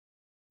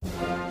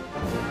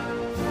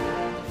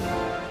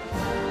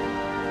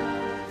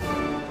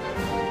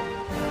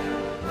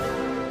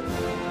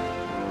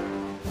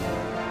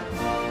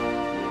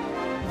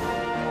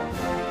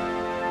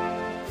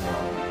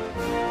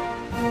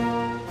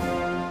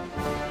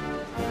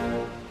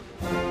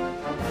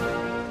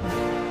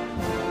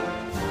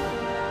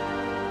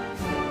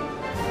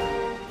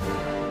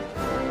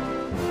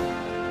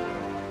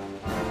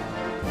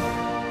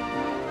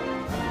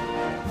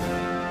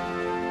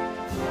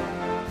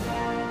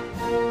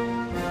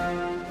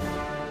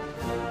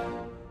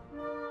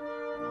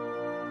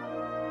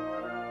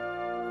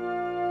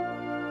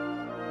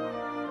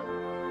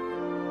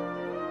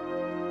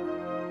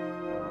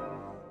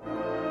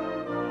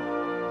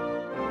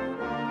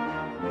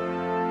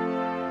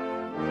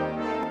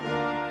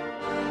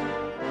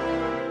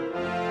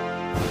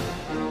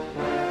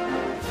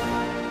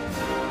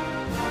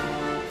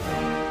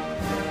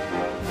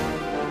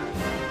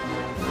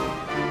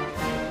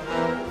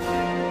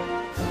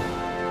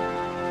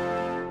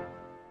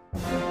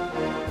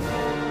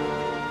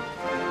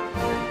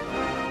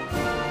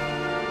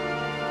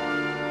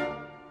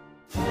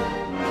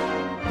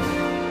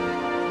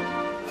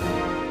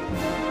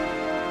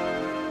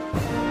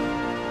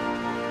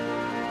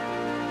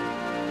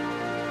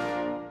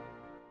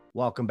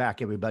Welcome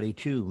back, everybody,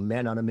 to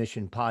Men on a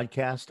Mission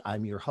podcast.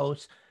 I'm your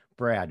host,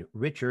 Brad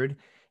Richard,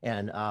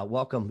 and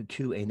welcome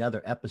to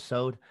another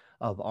episode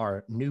of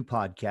our new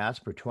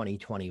podcast for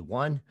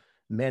 2021,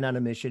 Men on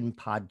a Mission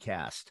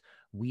podcast.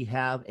 We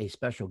have a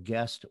special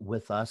guest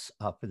with us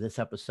for this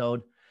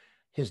episode.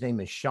 His name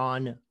is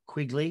Sean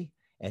Quigley,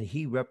 and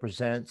he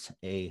represents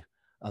a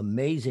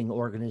amazing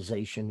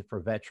organization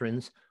for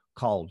veterans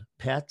called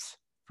Pets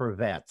for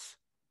Vets.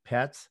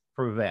 Pets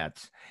for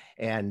Vets,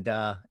 and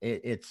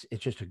it's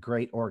just a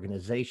great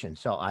organization.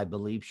 So I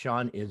believe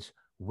Sean is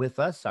with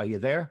us. Are you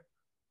there?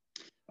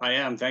 I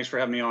am. Thanks for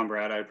having me on,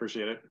 Brad. I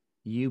appreciate it.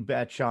 You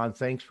bet, Sean.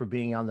 Thanks for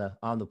being on the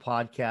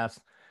podcast.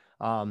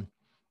 Um,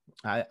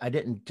 I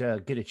didn't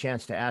get a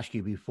chance to ask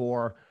you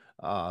before.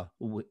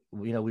 We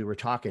were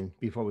talking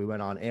before we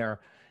went on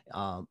air.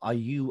 Are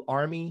you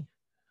Army,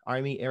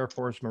 Air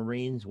Force,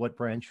 Marines? What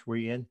branch were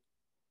you in?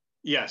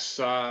 Yes,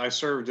 I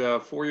served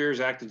 4 years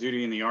active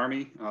duty in the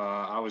Army.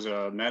 I was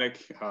a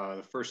medic,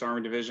 the First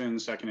Army Division,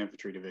 Second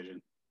Infantry Division.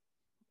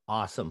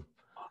 Awesome.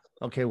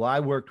 Okay, well,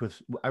 I worked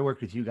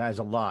with you guys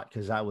a lot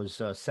because I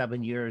was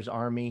 7 years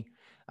Army,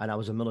 and I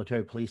was a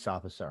military police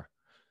officer.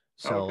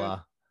 Oh, So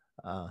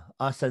okay.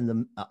 us and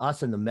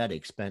the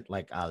medic spent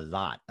like a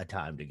lot of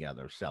time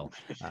together. So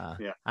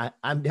Yeah.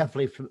 I'm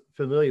definitely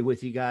familiar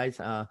with you guys.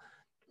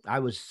 I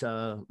was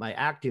my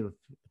active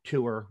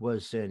tour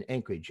was in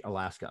Anchorage,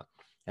 Alaska,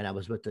 and I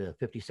was with the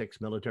 56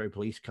 Military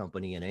Police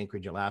Company in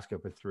Anchorage, Alaska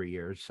for 3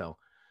 years. So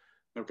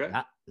Okay.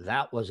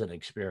 that was an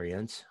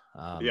experience.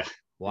 Yeah. Yeah, I'm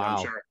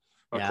Wow, sure.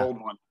 A yeah, cold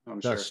one, I'm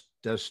the sure.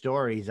 the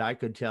stories I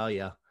could tell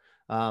you.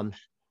 Um,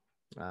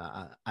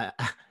 I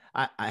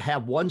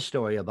have one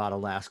story about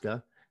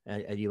Alaska,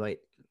 and you might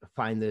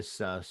find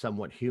this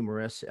somewhat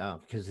humorous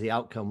because the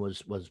outcome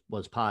was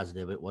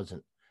positive. It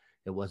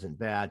wasn't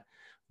bad,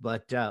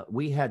 but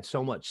we had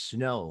so much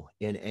snow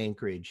in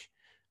Anchorage.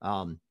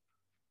 Um,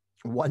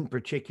 One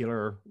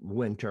particular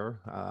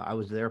winter, I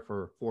was there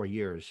for 4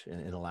 years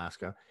in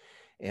Alaska,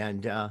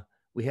 and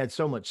we had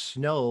so much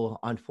snow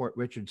on Fort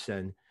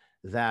Richardson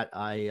that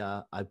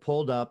I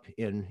pulled up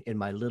in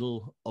my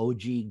little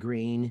OG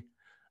green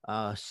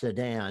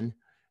sedan,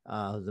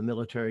 the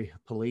military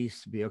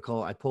police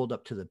vehicle. I pulled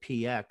up to the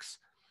PX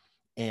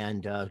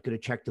and going to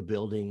check the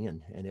building,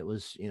 and it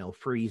was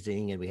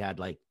freezing, and we had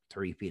like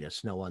 3 feet of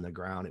snow on the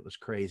ground. It was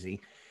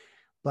crazy,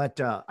 but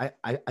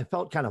I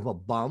felt kind of a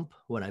bump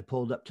when I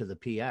pulled up to the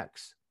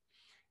PX,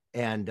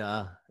 and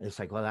it's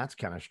like, well, that's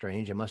kind of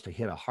strange. I must have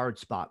hit a hard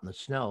spot in the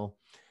snow.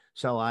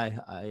 So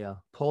I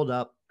pulled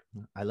up.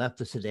 I left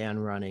the sedan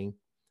running.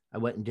 I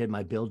went and did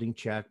my building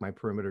check, my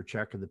perimeter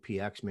check of the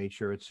PX, made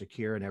sure it's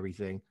secure and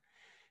everything,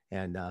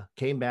 and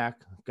came back,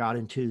 got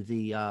into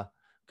the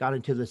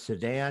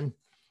sedan,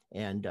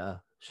 and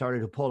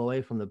started to pull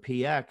away from the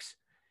PX,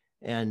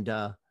 and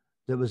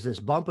there was this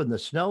bump in the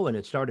snow, and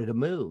it started to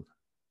move,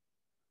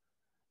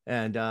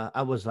 and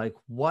I was like,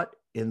 "What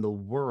in the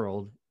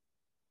world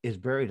is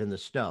buried in the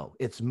snow?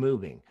 It's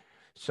moving."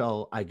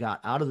 So I got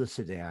out of the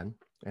sedan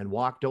and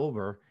walked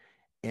over,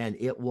 and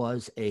it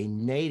was a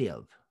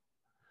native,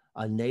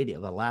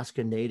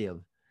 Alaska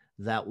native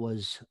that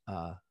was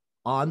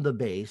on the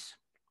base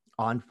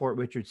on Fort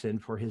Richardson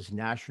for his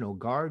National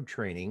Guard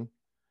training,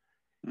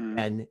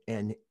 Mm.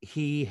 and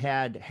he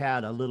had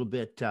a little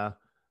bit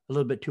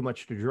too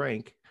much to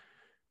drink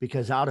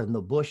because out in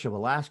the bush of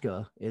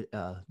Alaska,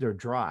 they're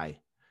dry.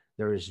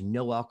 There is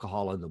no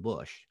alcohol in the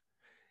bush,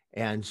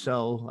 and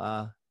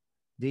so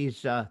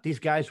these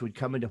guys would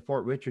come into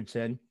Fort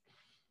Richardson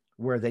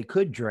where they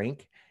could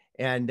drink,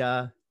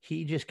 and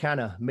he just kind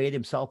of made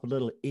himself a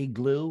little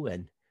igloo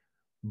and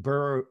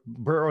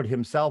burrowed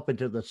himself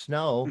into the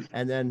snow,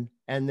 and then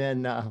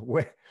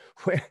where,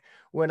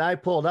 when I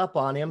pulled up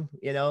on him,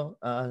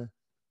 the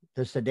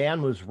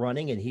sedan was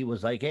running, and he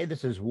was like, "Hey,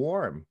 this is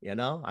warm.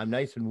 I'm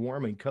nice and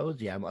warm and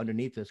cozy. I'm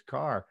underneath this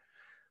car."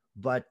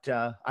 But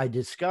I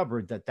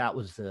discovered that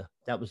was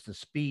the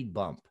speed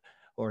bump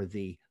or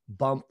the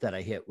bump that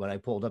I hit when I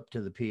pulled up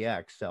to the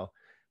PX. So,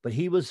 but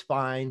he was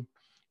fine.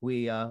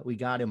 We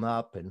got him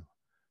up and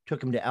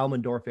took him to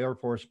Elmendorf Air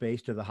Force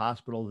Base to the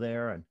hospital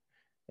there,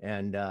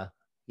 and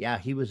yeah,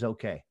 he was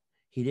okay.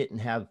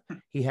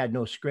 He had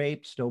no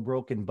scrapes, no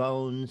broken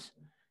bones,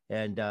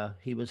 and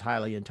he was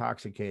highly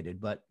intoxicated,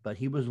 but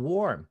he was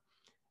warm,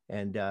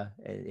 and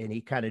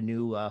he kind of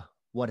knew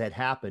what had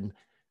happened.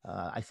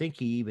 I think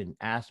he even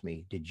asked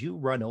me, "Did you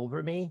run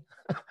over me?"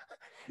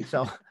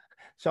 So,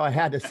 so I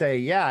had to say,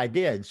 "Yeah, I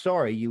did.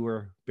 Sorry, you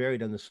were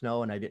buried in the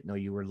snow, and I didn't know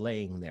you were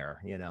laying there."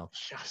 Yeah,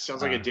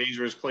 sounds like a Uh,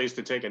 dangerous place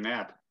to take a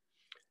nap.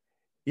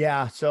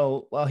 yeah.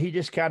 So, well, he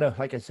just kind of,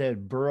 like I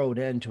said, burrowed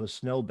into a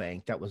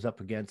snowbank that was up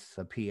against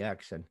the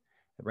PX and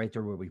right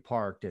there where we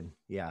parked, and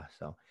yeah.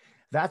 So,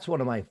 that's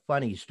one of my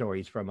funny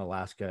stories from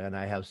Alaska, and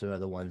I have some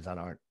other ones that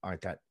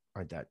aren't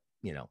that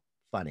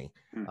funny.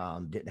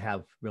 Mm. Didn't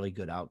have really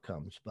good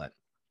outcomes, but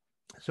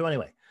so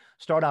anyway,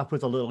 start off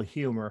with a little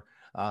humor.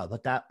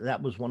 But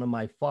that was one of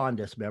my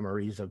fondest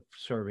memories of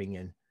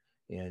serving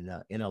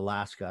in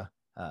Alaska.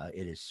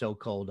 It is so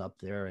cold up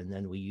there, and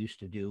then we used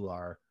to do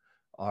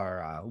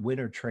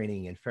winter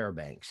training in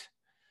Fairbanks,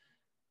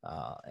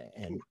 uh,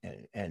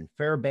 and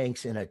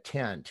Fairbanks in a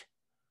tent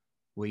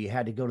where you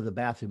had to go to the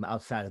bathroom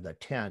outside of the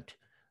tent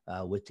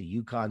with the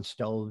Yukon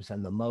stoves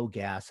and the Mo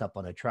gas up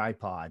on a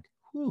tripod.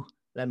 Whew,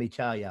 let me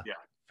tell you, Yeah.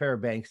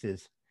 Fairbanks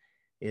is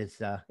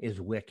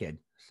wicked.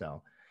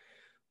 So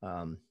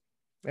um,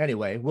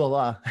 anyway,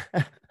 we'll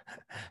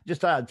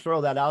just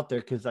throw that out there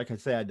because, like I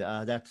said,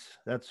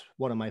 that's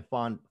one of my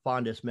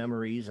fondest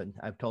memories, and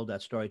I've told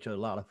that story to a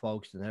lot of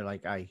folks, and they're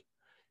like, I've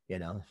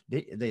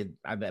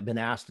been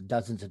asked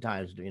dozens of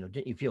times,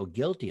 didn't you feel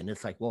guilty? And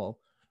it's like, well,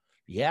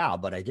 yeah,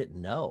 but I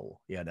didn't know.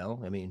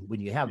 I mean,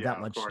 when you have Yeah, that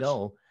of much course.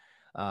 snow,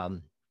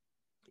 um,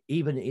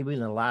 even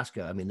in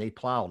Alaska, I mean, they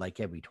plow like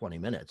every 20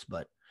 minutes,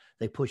 but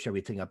they push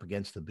everything up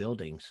against the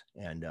buildings,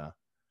 and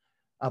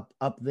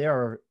up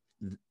there,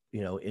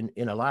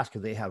 in Alaska,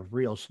 they have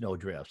real snow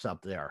drifts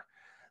up there.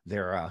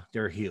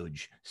 They're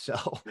huge.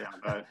 So, Yeah,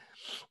 but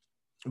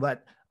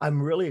but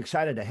I'm really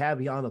excited to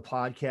have you on the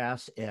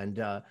podcast,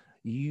 and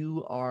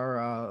you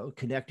are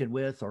connected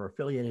with or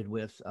affiliated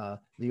with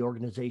the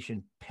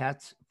organization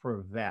Pets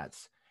for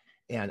Vets,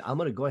 and I'm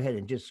going to go ahead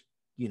and just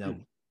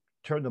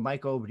turn the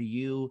mic over to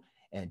you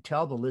and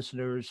tell the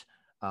listeners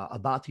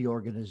about the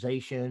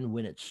organization,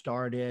 when it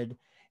started,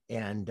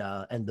 and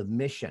the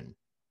mission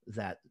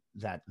that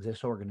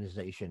this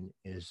organization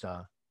is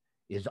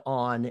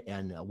on,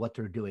 and what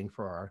they're doing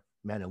for our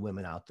men and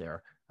women out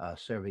there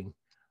serving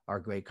our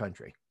great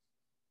country.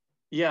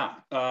 yeah,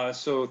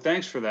 so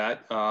thanks for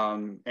that.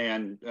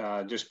 And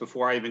just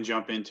before I even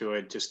jump into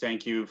it, just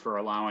thank you for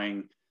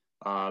allowing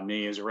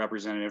me as a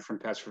representative from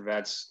Pets for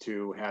Vets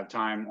to have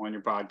time on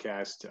your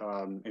podcast.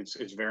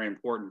 It's very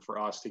important for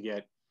us to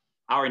get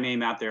our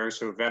name out there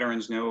so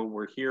veterans know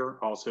we're here,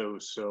 also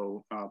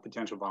so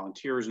potential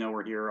volunteers know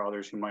we're here,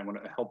 others who might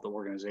want to help the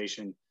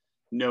organization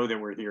know that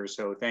we're here.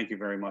 So thank you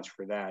very much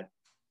for that.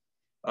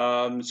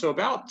 So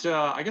about,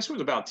 I guess it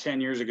was about 10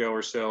 years ago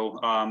or so,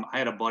 I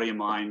had a buddy of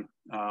mine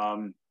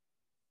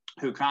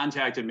who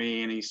contacted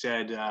me, and he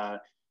said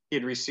he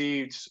had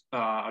received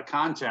a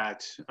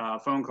contact,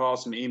 phone call,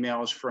 some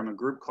emails from a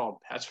group called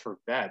Pets for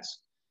Vets.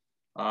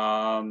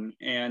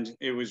 And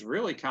it was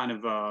really kind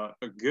of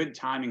a good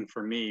timing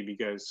for me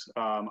because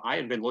I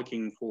had been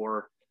looking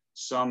for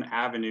some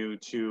avenue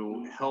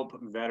to help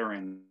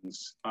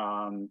veterans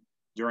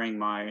during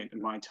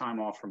my time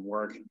off from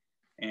work.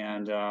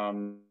 And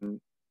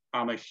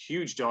I'm a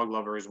huge dog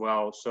lover as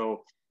well.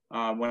 So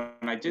when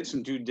I did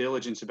some due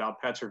diligence about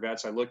Pets for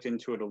Vets, I looked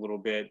into it a little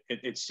bit.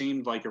 It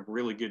seemed like a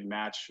really good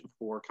match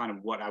for kind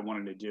of what I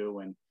wanted to do.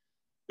 And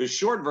the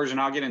short version,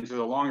 I'll get into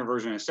the longer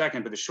version in a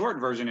second, but the short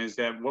version is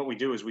that what we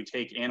do is we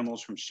take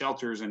animals from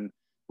shelters and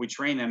we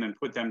train them and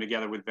put them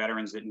together with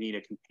veterans that need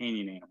a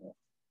companion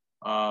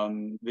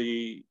animal.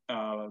 The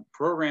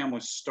program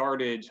was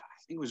started, I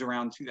think it was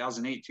around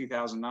 2008,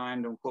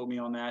 2009, don't quote me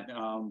on that,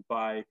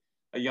 by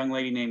a young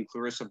lady named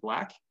Clarissa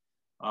Black.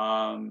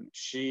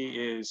 She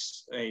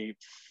is a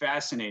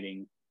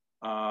fascinating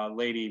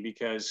lady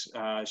because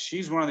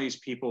she's one of these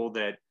people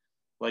that,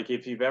 like,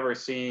 if you've ever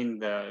seen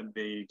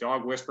the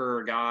dog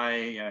whisperer guy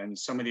and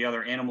some of the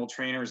other animal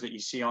trainers that you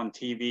see on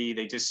TV,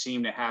 they just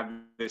seem to have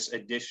this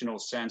additional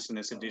sense and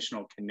this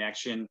additional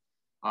connection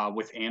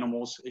with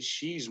animals.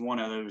 She's one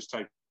of those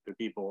type of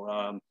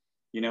people.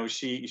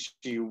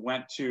 She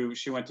went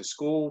to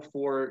school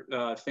for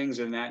things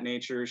of that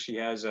nature. She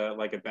has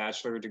like a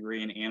bachelor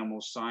degree in animal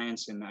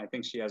science, and I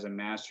think she has a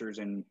master's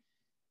in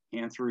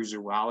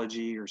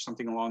anthrozoology or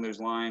something along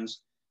those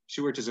lines. She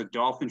worked as a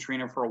dolphin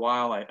trainer for a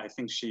while. I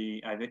think she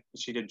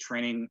did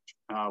training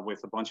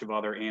with a bunch of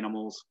other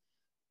animals.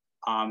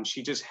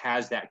 She just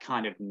has that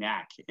kind of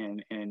knack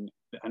and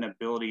an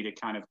ability to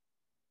kind of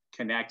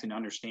connect and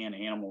understand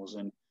animals.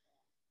 And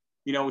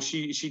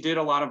she did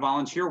a lot of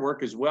volunteer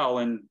work as well.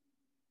 And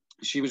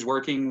she was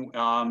working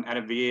at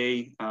a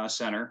VA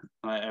center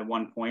at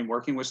one point,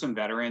 working with some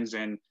veterans,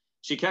 and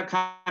she kept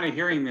kind of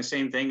hearing the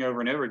same thing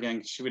over and over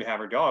again. She would have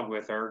her dog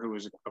with her, who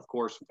was, of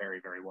course, very,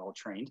 very well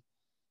trained.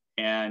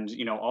 And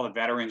all the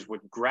veterans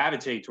would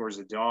gravitate towards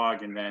the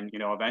dog, and then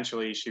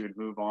eventually she would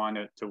move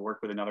on to work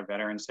with another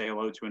veteran, say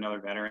hello to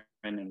another veteran,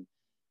 and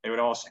they would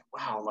all say,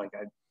 "Wow, like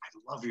I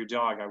love your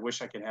dog. I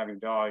wish I could have your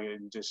dog."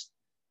 And just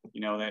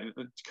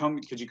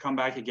could you come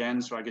back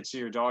again so I could see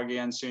your dog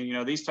again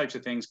soon? These types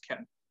of things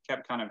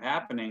kept kind of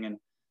happening. And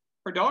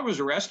her dog was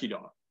a rescue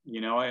dog.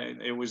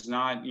 It was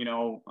not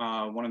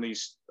one of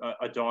these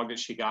a dog that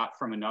she got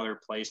from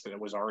another place that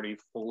was already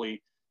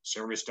fully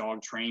service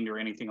dog trained or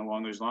anything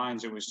along those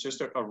lines. It was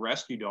just a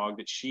rescue dog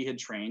that she had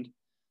trained.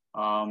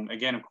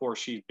 Again, of course,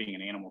 she's being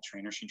an animal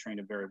trainer, she trained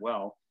it very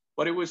well,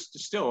 but it was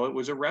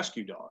a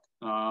rescue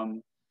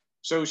dog.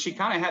 So she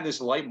kind of had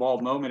this light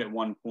bulb moment at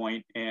one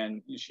point,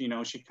 and she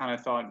kind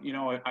of thought,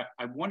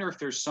 I wonder if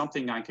there's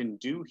something I can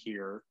do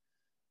here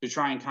to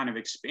try and kind of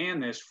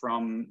expand this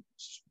from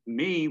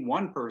me,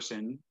 one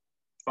person,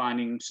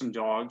 finding some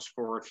dogs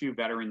for a few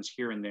veterans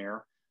here and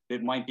there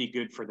that might be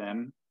good for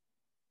them.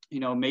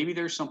 Maybe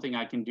there's something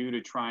I can do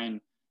to try and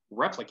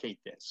replicate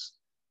this.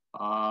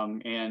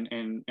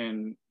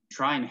 And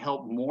try and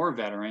help more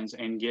veterans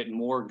and get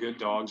more good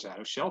dogs out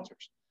of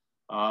shelters.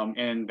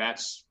 And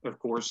that's, of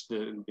course,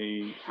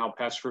 the how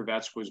Pets for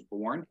Vets was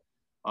born.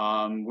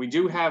 We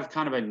do have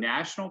kind of a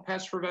national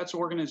Pets for Vets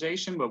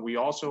organization, but we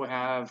also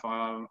have,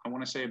 I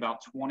want to say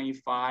about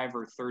 25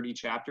 or 30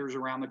 chapters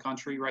around the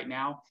country right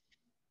now.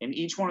 And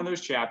each one of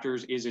those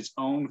chapters is its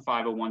own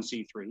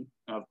 501c3.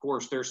 Of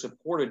course, they're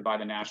supported by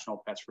the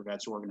National Pets for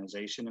Vets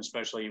organization,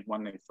 especially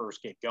when they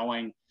first get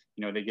going.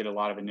 You know, they get a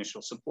lot of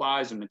initial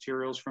supplies and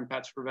materials from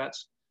Pets for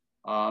Vets.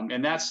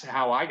 And that's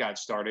how I got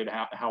started,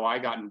 how I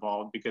got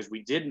involved, because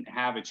we didn't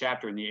have a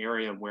chapter in the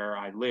area where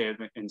I live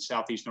in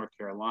Southeast North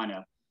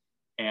Carolina.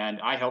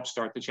 And I helped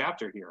start the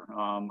chapter here.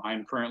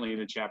 I'm currently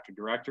the chapter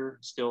director,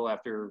 still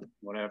after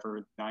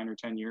whatever, 9 or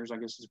 10 years, I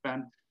guess it's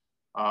been.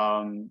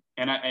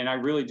 And I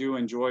really do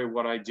enjoy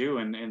what I do.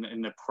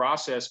 And the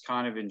process,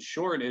 kind of in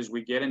short, is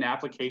we get an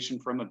application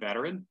from a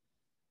veteran.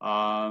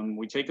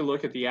 We take a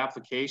look at the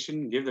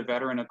application, give the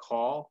veteran a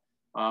call.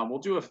 We'll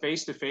do a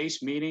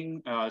face-to-face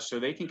meeting so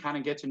they can kind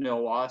of get to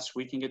know us.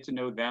 We can get to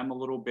know them a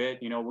little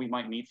bit. You know, we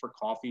might meet for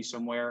coffee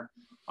somewhere.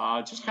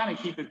 Just kind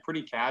of keep it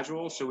pretty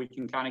casual so we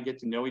can kind of get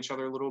to know each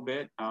other a little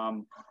bit.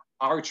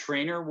 Our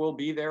trainer will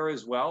be there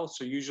as well.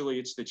 So usually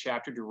it's the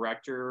chapter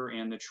director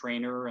and the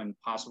trainer and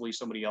possibly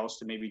somebody else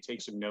to maybe take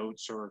some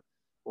notes or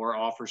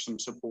offer some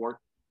support.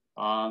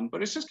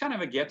 But it's just kind of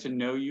a get to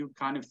know you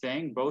kind of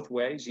thing both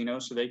ways, you know,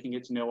 so they can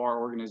get to know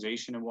our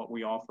organization and what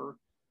we offer.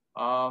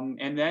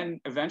 And then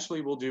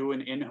eventually we'll do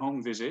an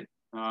in-home visit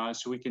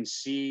so we can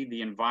see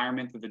the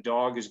environment that the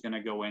dog is going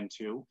to go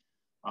into.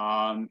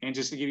 And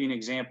just to give you an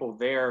example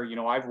there, you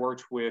know, I've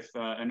worked with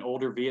an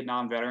older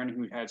Vietnam veteran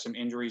who had some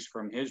injuries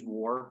from his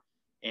war,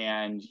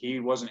 and he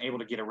wasn't able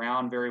to get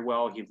around very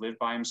well. He lived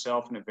by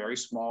himself in a very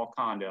small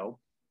condo,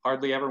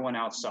 hardly ever went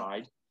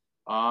outside.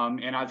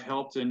 And I've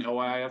helped an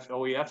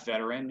OEF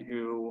veteran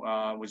who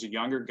was a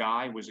younger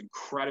guy, was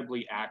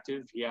incredibly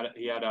active. He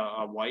had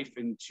a wife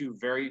and 2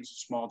 very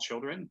small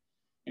children,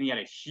 and he had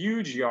a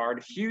huge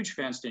yard, huge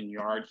fenced-in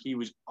yard. He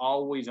was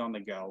always on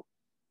the go.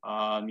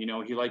 You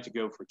know, he liked to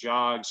go for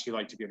jogs. He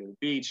liked to go to the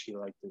beach. He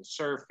liked to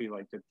surf. He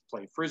liked to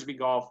play Frisbee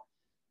golf.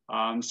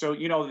 So,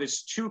 you know,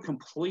 there's 2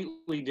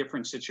 completely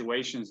different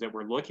situations that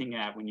we're looking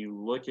at when you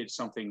look at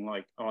something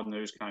like on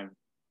those kind of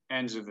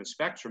ends of the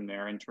spectrum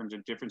there in terms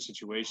of different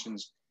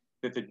situations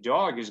that the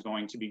dog is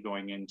going to be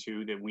going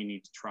into that we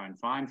need to try and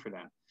find for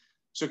them.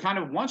 So kind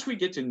of once we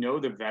get to know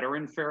the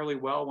veteran fairly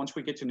well, once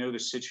we get to know the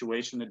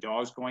situation the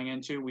dog's going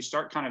into, we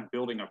start kind of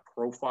building a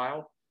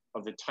profile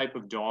of the type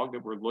of dog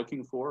that we're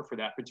looking for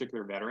that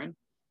particular veteran.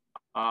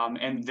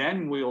 And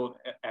then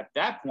at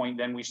that point,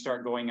 then we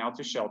start going out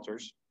to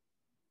shelters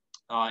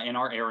in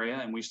our area,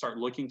 and we start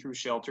looking through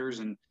shelters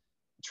and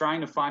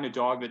trying to find a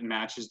dog that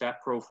matches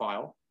that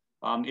profile.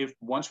 If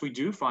once we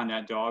do find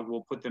that dog,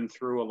 we'll put them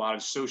through a lot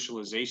of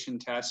socialization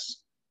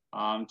tests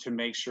to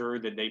make sure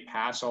that they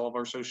pass all of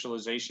our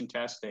socialization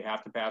tests. They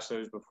have to pass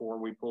those before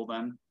we pull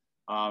them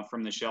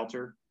from the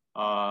shelter.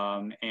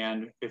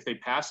 And if they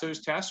pass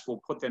those tests,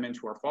 we'll put them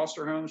into our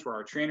foster homes where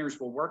our trainers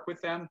will work with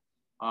them.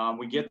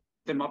 We get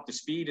them up to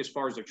speed as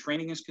far as their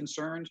training is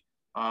concerned.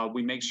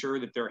 We make sure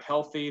that they're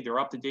healthy, they're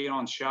up to date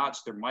on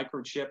shots, they're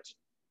microchipped,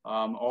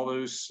 all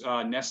those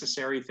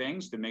necessary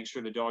things to make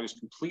sure the dog is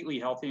completely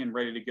healthy and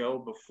ready to go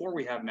before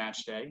we have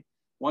match day.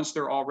 Once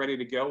they're all ready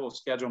to go, we'll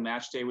schedule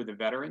match day with the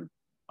veteran.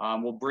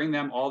 We'll bring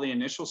them all the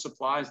initial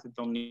supplies that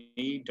they'll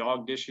need: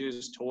 dog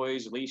dishes,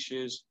 toys,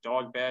 leashes,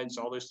 dog beds,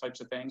 all those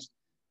types of things.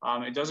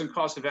 It doesn't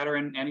cost the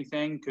veteran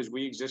anything because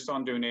we exist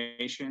on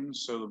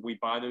donations, so we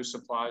buy those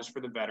supplies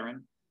for the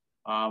veteran.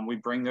 We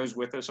bring those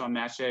with us on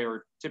match day,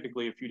 or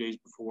typically a few days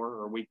before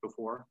or a week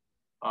before.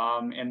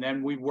 And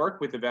then we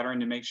work with the veteran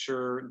to make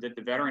sure that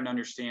the veteran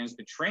understands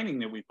the training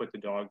that we put the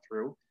dog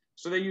through.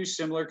 So they use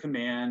similar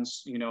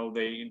commands. You know,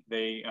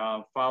 they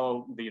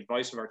follow the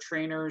advice of our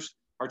trainers.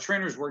 Our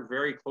trainers work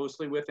very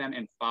closely with them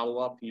and follow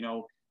up, you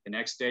know, the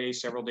next day,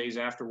 several days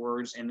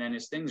afterwards. And then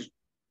as things,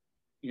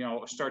 you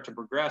know, start to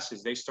progress,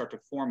 as they start to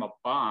form a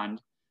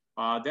bond,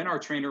 then our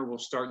trainer will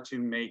start to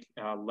make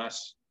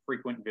less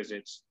frequent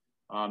visits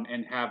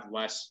and have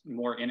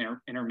more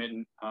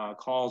intermittent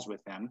calls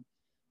with them.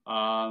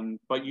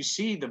 But you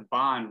see the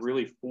bond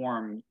really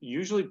form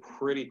usually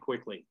pretty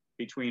quickly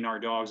between our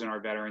dogs and our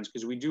veterans,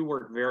 because we do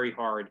work very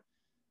hard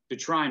to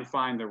try and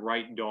find the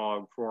right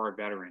dog for our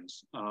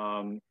veterans.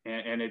 And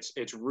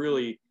it's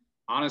really,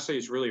 honestly,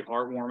 it's really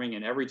heartwarming.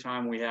 And every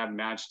time we have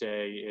match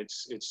day,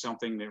 it's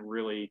something that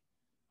really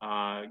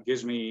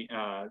gives me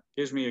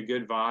a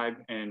good vibe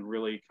and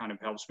really kind of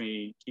helps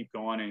me keep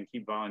going and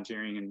keep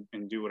volunteering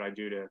and do what I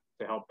do to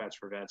help Pets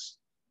for Vets,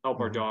 help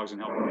our dogs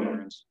and help our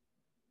veterans.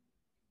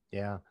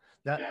 Yeah.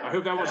 I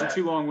hope that wasn't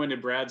too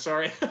long-winded, Brad.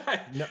 Sorry.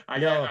 I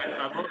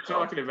love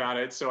talking about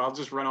it, so I'll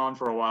just run on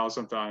for a while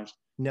sometimes.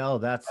 No,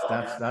 that's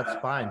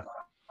fine.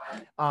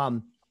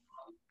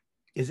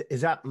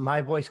 Is that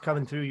my voice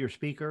coming through your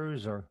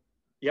speakers, or?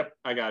 Yep,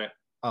 I got it.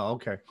 Oh,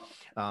 okay.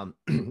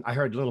 I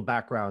heard a little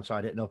background, so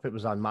I didn't know if it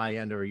was on my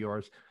end or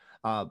yours.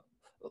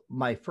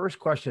 My first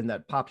question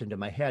that popped into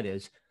my head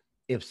is,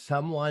 if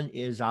someone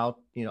is out,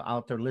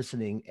 out there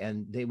listening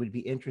and they would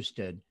be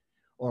interested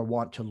or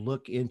want to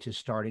look into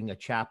starting a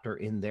chapter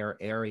in their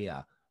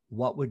area,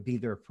 what would be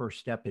their first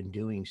step in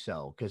doing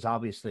so? Because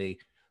obviously,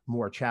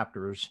 more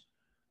chapters,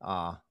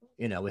 uh,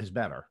 is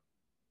better.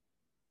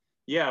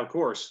 Yeah, of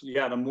course.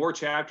 Yeah, the more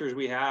chapters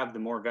we have, the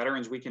more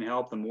veterans we can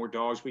help, the more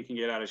dogs we can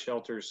get out of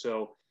shelters.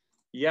 So,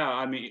 yeah,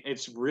 I mean,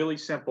 it's really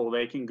simple.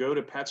 They can go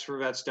to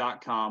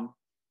petsforvets.com,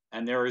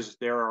 and there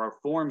are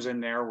forms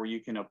in there where you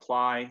can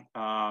apply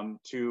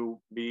to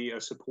be a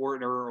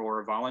supporter or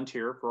a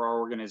volunteer for our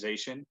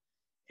organization.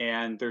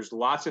 And there's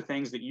lots of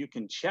things that you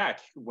can check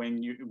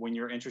when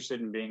you're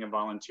interested in being a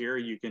volunteer.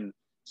 You can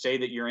say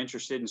that you're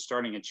interested in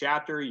starting a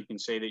chapter. You can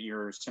say that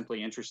you're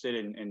simply interested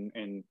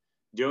in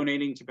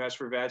donating to Pets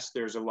for Vets.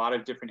 There's a lot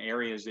of different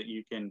areas that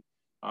you can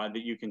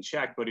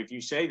check. But if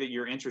you say that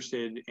you're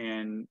interested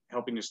in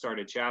helping to start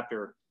a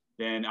chapter,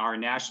 then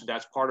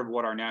that's part of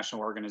what our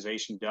national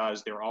organization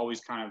does. They're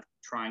always kind of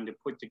trying to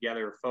put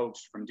together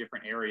folks from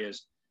different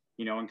areas,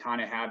 and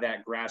kind of have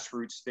that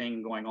grassroots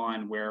thing going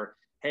on where,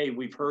 hey,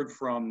 we've heard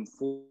from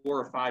 4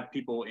 or 5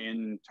 people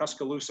in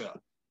Tuscaloosa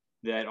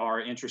that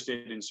are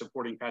interested in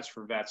supporting Pets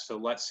for Vets. So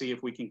let's see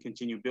if we can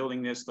continue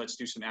building this. Let's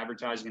do some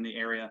advertising in the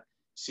area,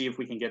 see if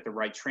we can get the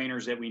right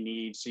trainers that we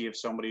need, see if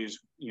somebody's,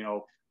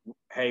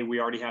 hey, we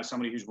already have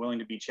somebody who's willing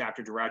to be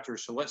chapter director.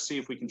 So let's see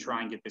if we can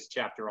try and get this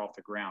chapter off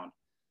the ground.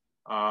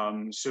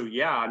 So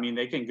yeah, I mean,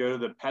 they can go to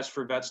the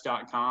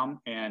petsforvets.com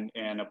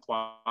and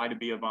apply to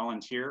be a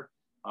volunteer.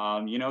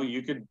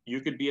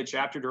 You could be a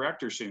chapter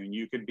director soon.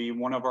 You could be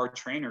one of our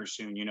trainers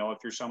soon. If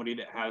you're somebody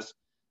that has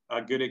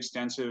a good,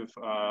 extensive,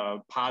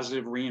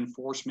 positive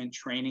reinforcement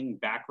training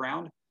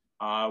background,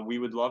 we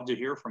would love to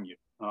hear from you.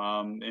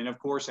 And of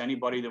course,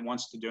 anybody that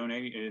wants to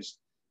donate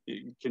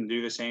can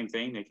do the same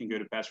thing. They can go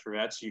to Pets for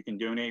Vets. You can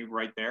donate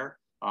right there.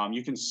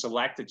 You can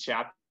select a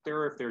chapter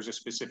if there's a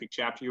specific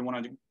chapter you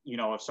want to,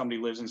 if somebody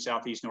lives in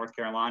Southeast North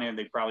Carolina,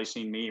 they've probably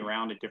seen me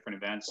around at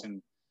different events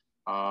and,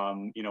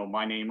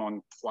 my name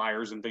on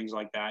flyers and things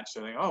like that.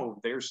 So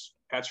there's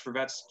Pets for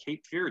Vets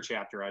Cape Fear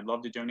chapter. I'd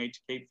love to donate to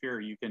Cape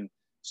Fear. You can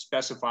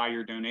specify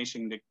your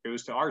donation that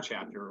goes to our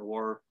chapter,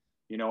 or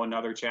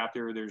another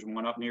chapter. There's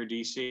one up near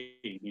DC.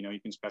 You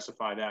can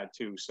specify that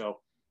too. So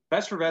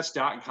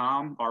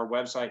petsforvets.com, our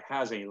website,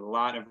 has a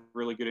lot of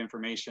really good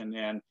information.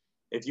 And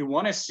if you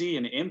want to see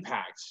an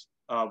impact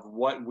of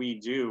what we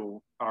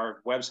do,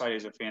 our website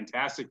is a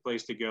fantastic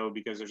place to go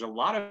because there's a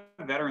lot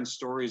of veteran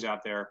stories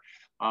out there.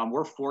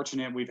 We're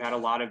fortunate. We've had a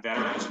lot of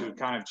veterans who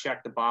kind of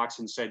checked the box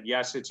and said,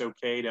 yes, it's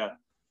okay to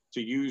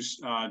use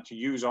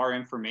our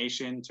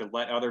information to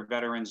let other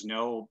veterans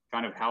know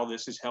kind of how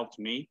this has helped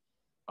me.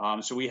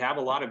 So we have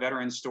a lot of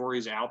veteran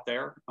stories out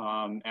there.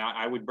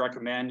 I would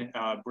recommend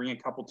bring a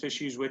couple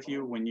tissues with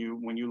you when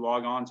you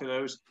log on to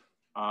those,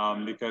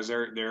 because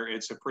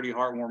it's a pretty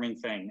heartwarming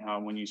thing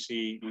when you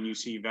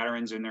see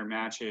veterans in their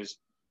matches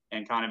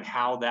and kind of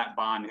how that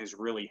bond has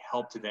really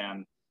helped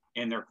them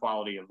in their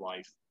quality of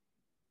life.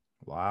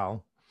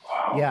 Wow.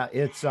 Yeah,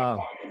 it's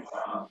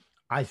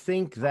I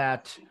think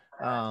that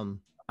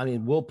I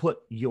mean, we'll put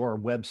your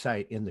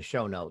website in the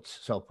show notes.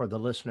 So for the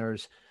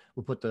listeners,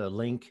 we'll put the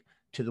link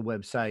to the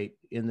website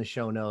in the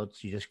show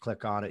notes. You just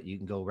click on it, you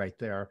can go right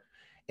there.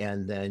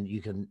 And then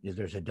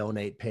there's a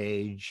donate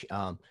page.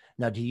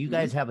 Now, do you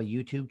guys have a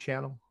YouTube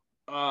channel?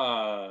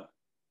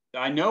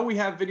 I know we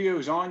have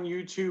videos on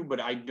YouTube, but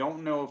I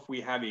don't know if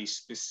we have a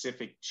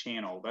specific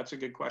channel. That's a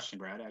good question,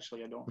 Brad.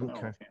 Actually, I don't know.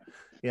 Okay.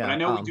 Yeah. But I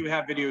know we do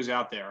have videos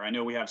out there. I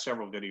know we have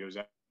several videos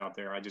out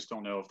there. I just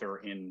don't know if they're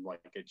in like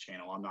a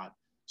channel. I'm not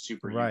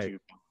super right. YouTube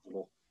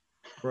comfortable.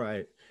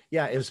 Right.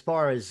 Yeah. As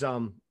far as, I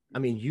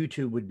mean,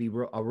 YouTube would be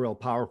a real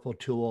powerful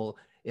tool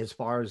as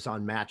far as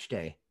on match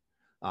day,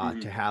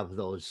 to have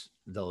those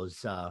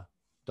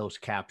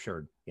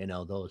captured,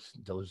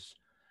 those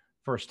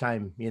first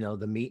time,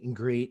 the meet and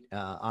greet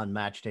on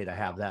match day, to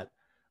have that.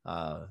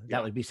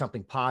 That would be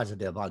something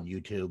positive on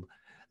YouTube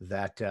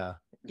that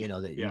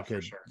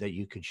that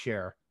you could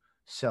share.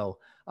 So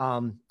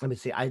let me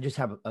see. I just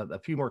have a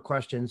few more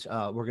questions.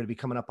 We're going to be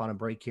coming up on a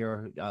break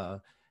here,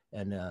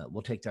 and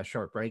we'll take that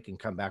short break and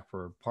come back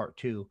for part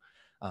two.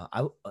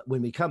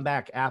 When we come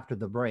back after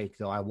the break,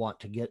 though, I want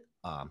to get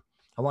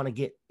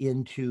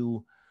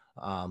into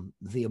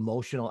the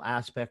emotional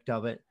aspect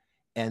of it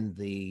and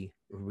the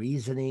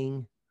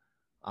reasoning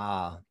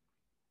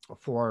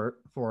for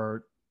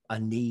a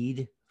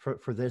need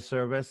for this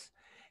service,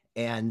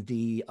 and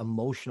the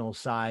emotional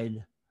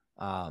side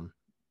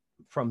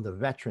from the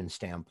veteran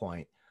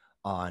standpoint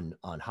on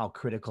how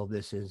critical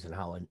this is and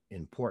how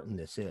important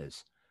this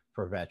is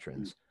for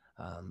veterans.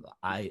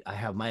 I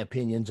have my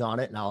opinions on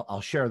it, and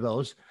I'll share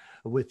those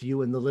with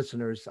you and the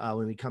listeners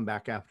when we come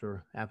back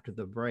after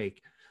the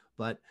break.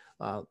 But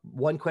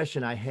one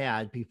question I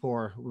had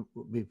before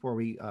we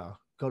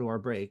go to our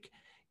break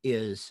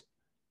is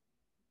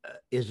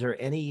there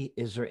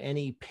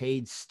any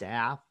paid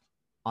staff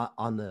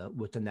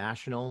with the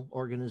national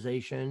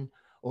organization,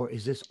 or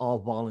is this all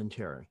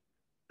voluntary?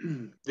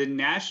 The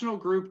national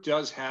group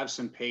does have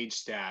some paid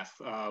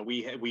staff.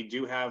 We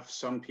do have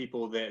some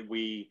people that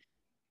we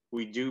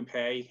we do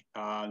pay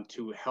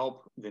to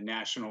help the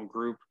national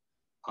group.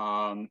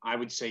 I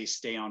would say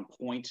stay on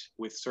point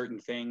with certain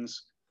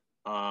things.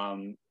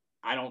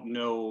 I don't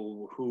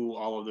know who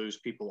all of those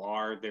people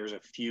are. There's a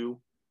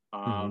few.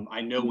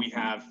 I know we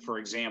have, for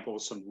example,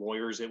 some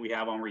lawyers that we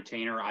have on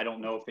retainer. I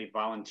don't know if they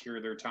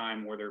volunteer their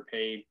time or they're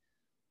paid.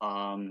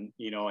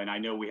 And I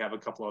know we have a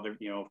couple other,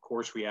 of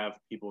course we have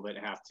people that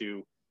have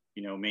to,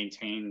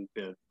 maintain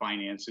the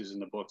finances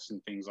and the books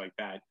and things like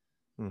that.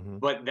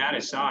 But that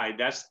aside,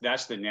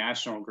 that's the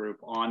national group.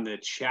 On the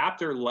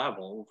chapter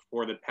level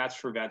for the Pets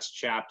for Vets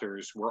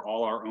chapters, we're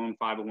all our own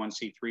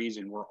 501c3s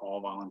and we're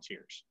all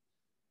volunteers.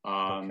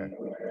 And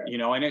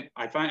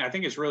I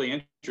think it's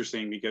really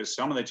interesting because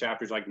some of the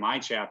chapters, like my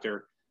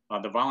chapter,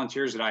 the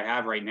volunteers that I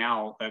have right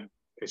now,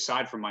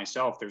 aside from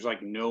myself, there's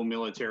like no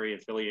military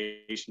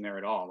affiliation there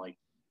at all. Like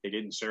they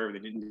didn't serve, they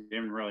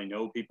didn't really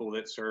know people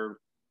that served.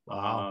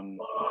 Wow.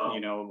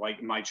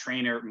 Like my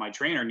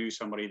trainer knew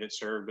somebody that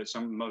served, but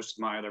most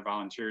of my other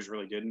volunteers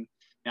really didn't.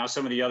 Now,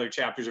 some of the other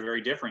chapters are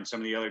very different. Some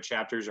of the other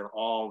chapters are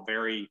all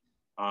very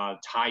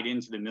tied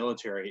into the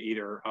military,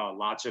 either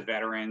lots of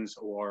veterans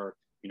or,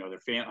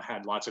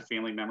 had lots of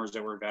family members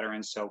that were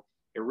veterans. So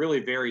it really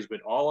varies,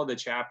 but all of the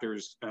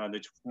chapters,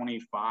 the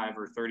 25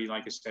 or 30,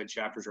 like I said,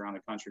 chapters around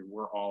the country,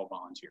 we're all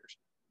volunteers.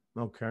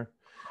 Okay.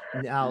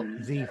 Now,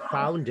 the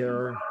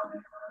founder,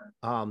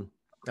 I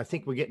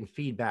think we're getting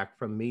feedback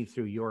from me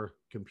through your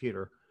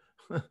computer.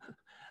 Sorry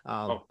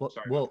about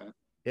that.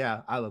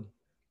 Yeah,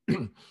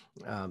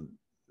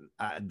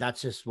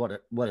 that's just what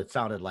it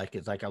sounded like.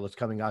 It's like I was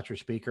coming out your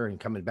speaker and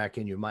coming back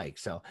in your mic.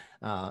 So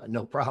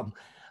no problem.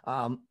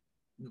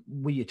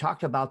 When you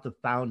talked about the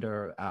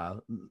founder,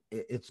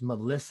 it's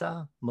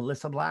Melissa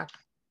Black?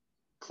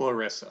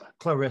 Clarissa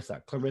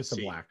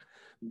Black.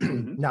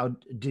 Now,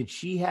 did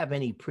she have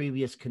any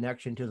previous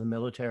connection to the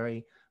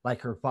military,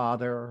 like her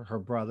father, her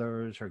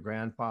brothers, her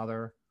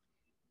grandfather?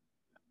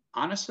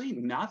 Honestly,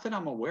 not that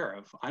I'm aware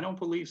of. I don't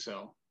believe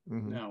so.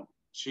 No,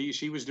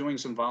 she was doing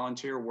some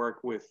volunteer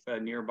work with a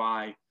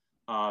nearby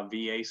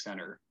VA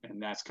center,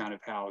 and that's kind of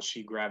how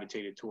she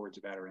gravitated towards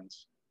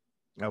veterans.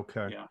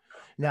 Okay. Yeah.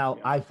 Now,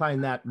 I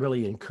find that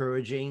really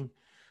encouraging.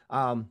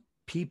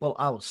 People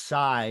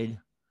outside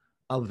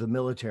of the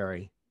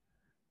military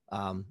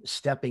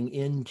stepping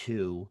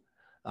into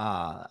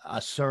a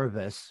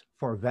service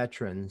for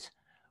veterans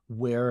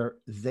where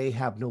they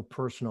have no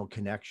personal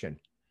connection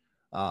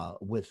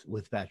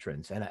with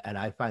veterans. And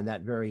I find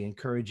that very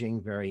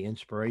encouraging, very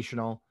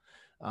inspirational.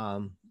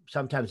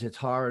 Sometimes it's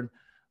hard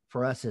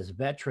for us as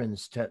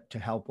veterans to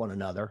help one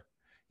another,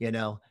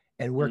 and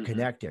we're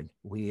connected.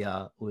 We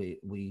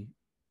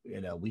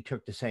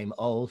took the same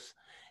oath,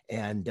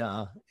 and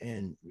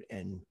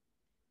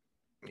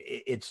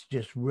it's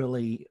just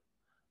really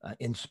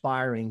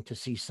inspiring to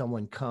see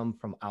someone come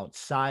from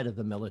outside of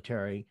the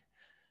military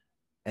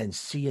and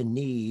see a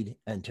need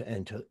and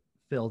to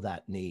fill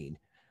that need.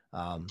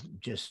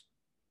 That's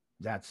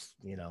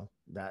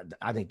that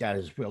I think that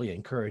is really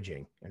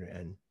encouraging,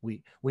 and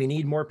we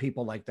need more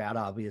people like that,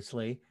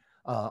 obviously,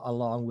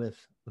 along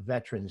with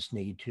veterans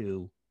need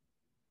to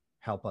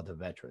help other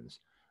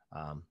veterans.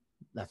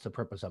 That's the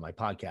purpose of my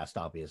podcast,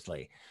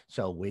 obviously.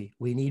 So we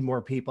need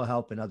more people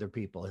helping other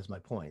people is my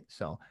point.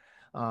 So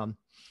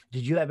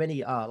did you have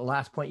any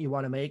last point you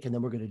want to make? And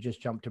then we're going to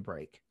just jump to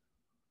break.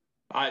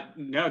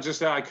 No, just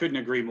that I couldn't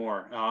agree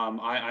more.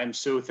 I'm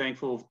so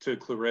thankful to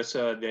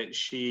Clarissa that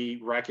she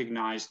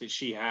recognized that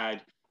she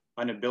had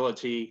an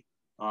ability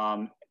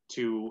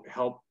to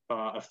help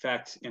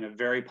affect in a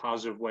very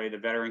positive way the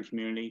veteran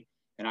community.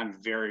 And I'm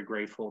very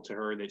grateful to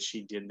her that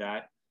she did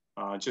that.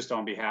 Just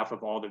on behalf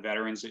of all the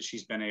veterans that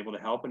she's been able to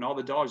help and all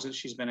the dogs that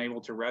she's been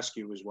able to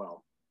rescue as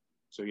well.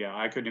 So yeah,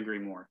 I couldn't agree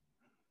more.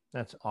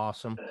 That's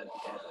awesome.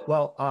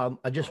 Well,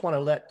 I just want to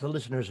let the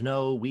listeners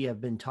know we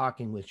have been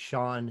talking with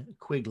Sean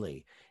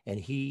Quigley, and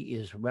he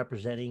is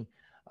representing,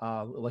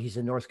 he's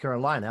in North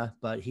Carolina,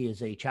 but he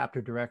is a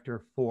chapter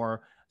director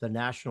for the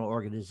national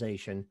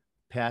organization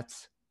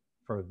Pets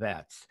for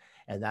Vets.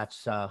 And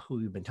that's who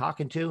we've been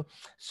talking to.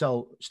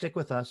 So stick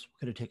with us.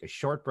 We're going to take a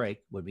short break.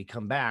 When we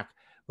come back,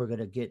 we're going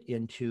to get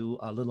into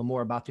a little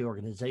more about the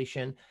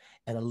organization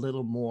and a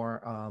little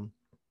more,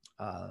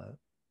 a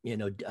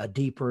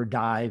deeper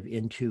dive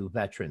into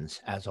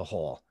veterans as a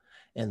whole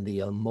and the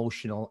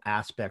emotional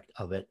aspect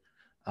of it,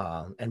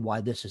 and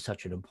why this is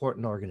such an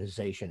important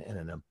organization and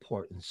an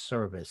important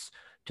service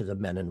to the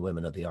men and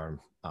women of the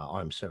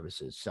armed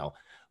services. So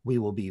we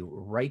will be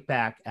right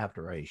back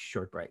after a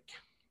short break.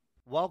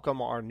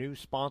 Welcome our new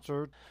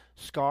sponsor,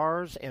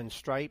 Scars and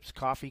Stripes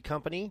Coffee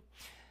Company.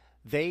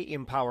 They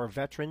empower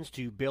veterans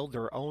to build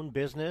their own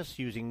business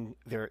using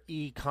their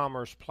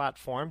e-commerce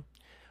platform.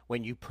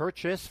 When you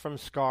purchase from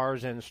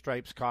Scars and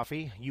Stripes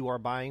Coffee, you are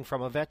buying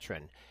from a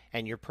veteran,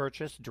 and your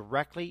purchase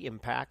directly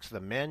impacts the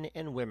men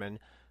and women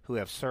who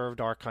have served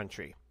our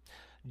country.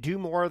 Do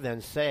more than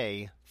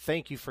say,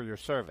 thank you for your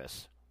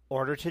service.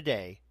 Order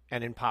today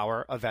and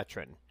empower a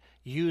veteran.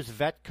 Use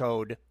vet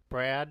code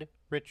BRAD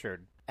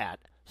RICHARD at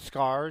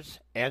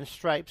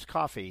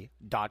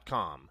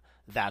scarsandstripescoffee.com.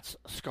 That's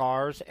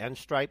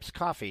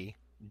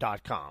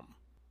scarsandstripescoffee.com.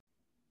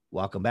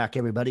 Welcome back,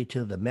 everybody,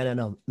 to the Men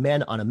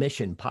on a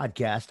Mission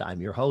podcast.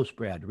 I'm your host,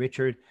 Brad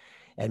Richard,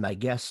 and my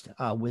guest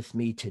with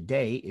me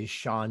today is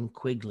Sean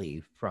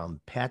Quigley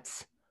from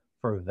Pets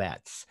for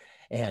Vets.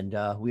 And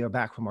we are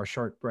back from our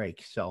short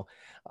break. So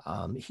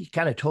he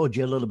kind of told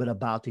you a little bit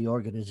about the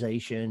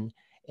organization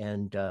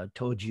and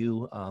told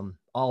you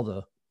all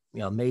the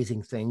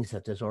amazing things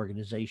that this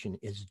organization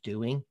is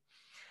doing.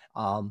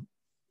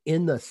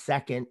 In the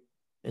second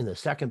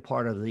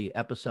part of the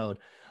episode,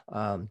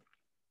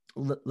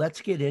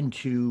 let's get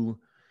into,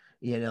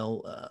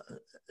 I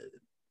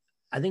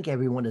think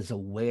everyone is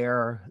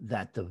aware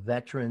that the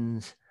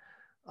veterans,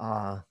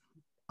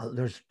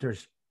 there's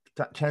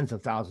tens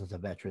of thousands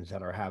of veterans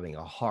that are having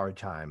a hard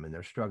time and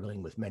they're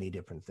struggling with many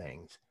different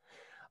things.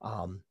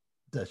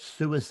 The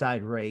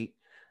suicide rate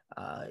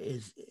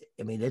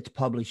it's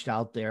published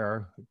out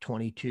there,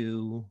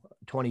 22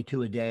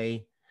 a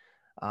day.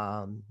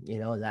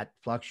 That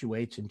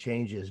fluctuates and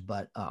changes,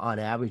 but on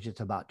average,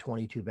 it's about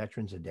 22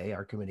 veterans a day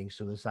are committing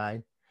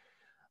suicide.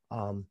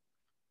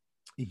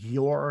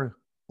 Your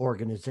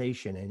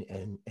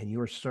organization and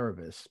your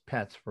service,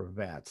 Pets for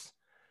Vets,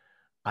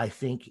 I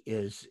think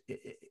is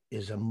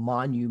a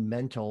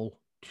monumental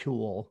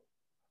tool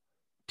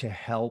to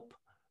help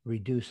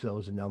reduce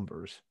those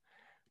numbers,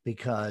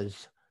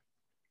 because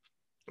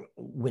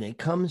when it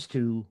comes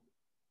to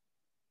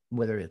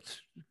whether it's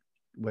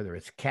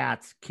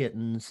cats,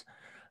 kittens,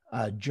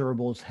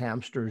 gerbils,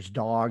 hamsters,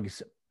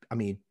 dogs,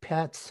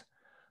 pets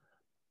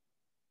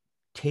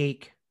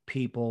take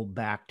people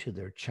back to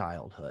their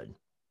childhood.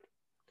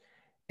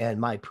 And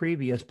my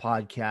previous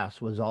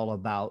podcast was all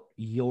about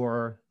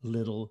your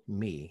little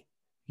me,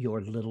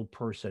 your little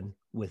person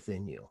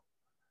within you,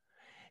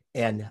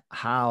 and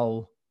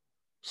how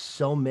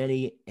so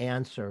many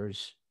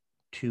answers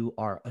to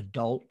our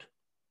adult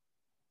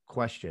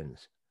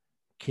questions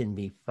can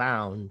be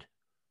found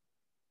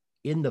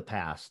in the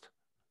past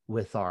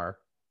with our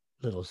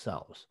little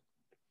selves.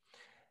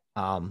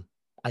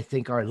 I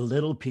think our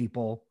little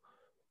people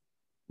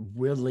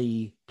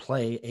really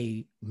play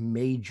a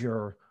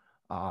major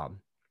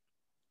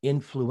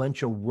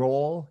influential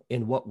role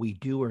in what we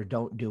do or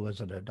don't do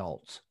as an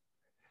adults.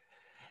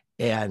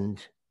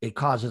 And it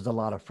causes a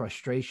lot of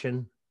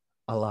frustration,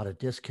 a lot of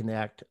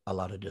disconnect, a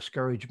lot of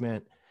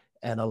discouragement,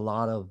 and a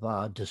lot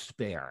of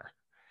despair.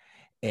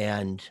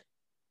 And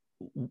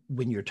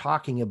when you're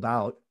talking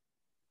about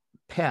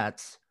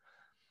pets,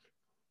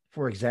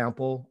 for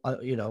example,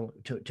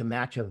 to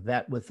match a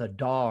vet with a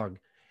dog,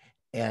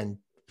 and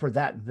for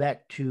that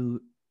vet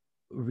to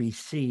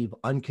receive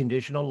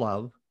unconditional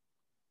love,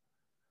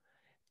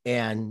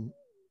 and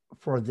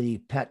for the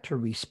pet to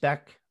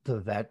respect the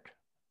vet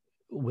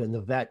when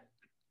the vet,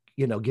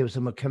 gives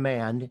him a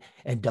command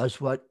and does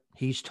what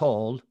he's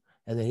told,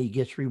 and then he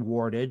gets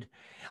rewarded.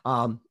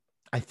 I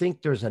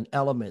think there's an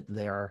element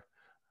there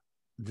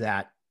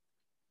that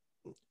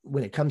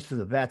when it comes to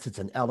the vets, it's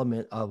an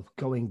element of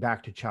going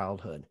back to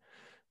childhood,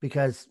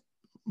 because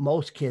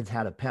most kids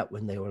had a pet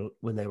when they were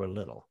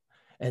little,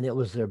 and it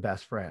was their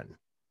best friend.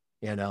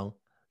 They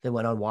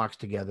went on walks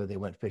together, they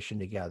went fishing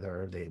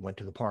together, they went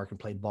to the park and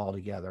played ball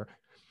together.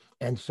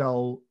 And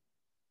so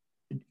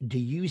do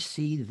you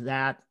see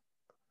that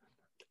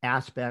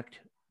aspect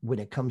when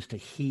it comes to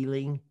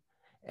healing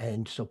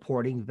and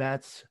supporting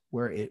vets,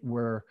 where it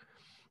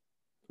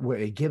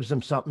gives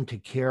them something to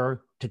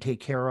take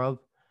care of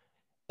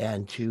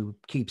and to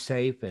keep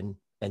safe and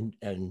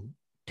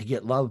to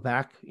get love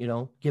back,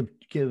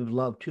 give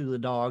love to the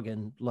dog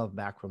and love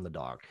back from the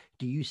dog?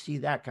 Do you see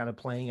that kind of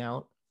playing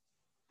out?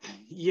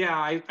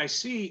 Yeah, I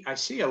see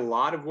a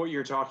lot of what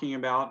you're talking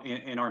about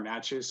in our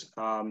matches.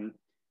 I've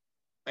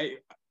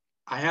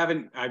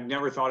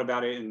never thought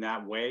about it in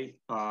that way.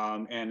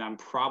 And I'm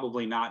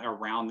probably not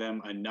around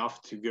them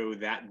enough to go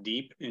that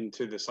deep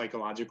into the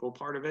psychological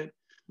part of it.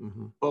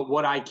 Mm-hmm. But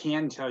what I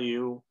can tell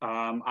you,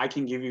 I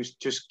can give you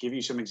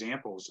some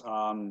examples.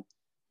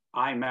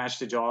 I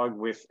matched a dog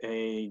with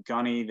a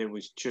gunny that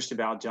was just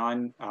about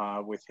done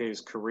with his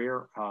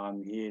career.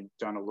 He had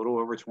done a little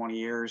over 20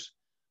 years,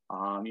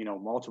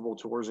 multiple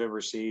tours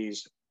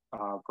overseas,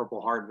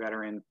 Purple Heart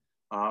veteran,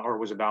 or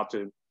was about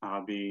to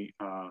be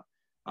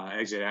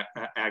exit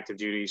active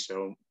duty.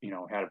 So,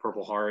 had a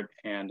Purple Heart,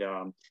 and,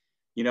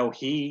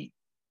 he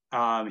had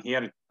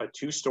a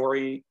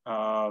 2-story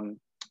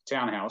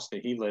townhouse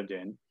that he lived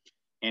in,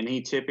 and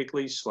he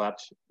typically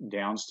slept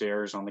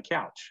downstairs on the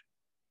couch.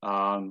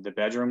 The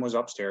bedroom was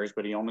upstairs,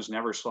 but he almost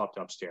never slept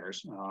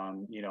upstairs,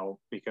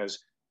 because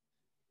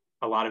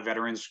a lot of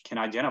veterans can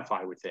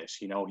identify with this.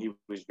 He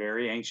was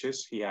very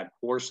anxious. He had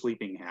poor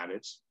sleeping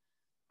habits.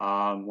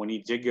 When he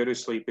did go to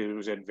sleep, it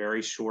was at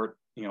very short,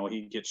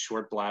 he'd get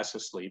short blasts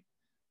of sleep.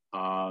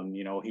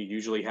 He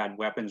usually had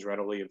weapons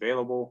readily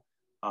available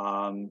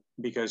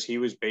because he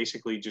was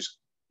basically just,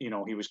 he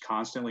was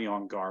constantly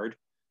on guard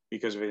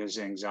because of his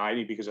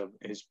anxiety, because of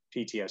his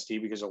PTSD,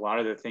 because a lot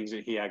of the things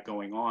that he had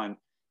going on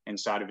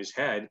inside of his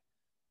head,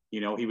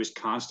 he was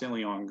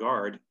constantly on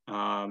guard.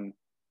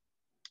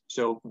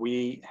 So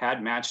we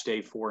had match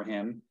day for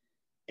him,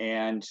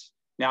 And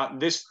now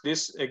this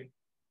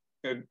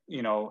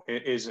you know,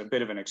 is a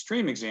bit of an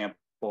extreme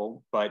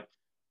example, but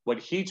what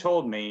he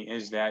told me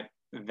is that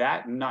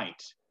that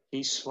night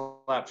he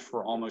slept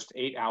for almost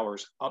 8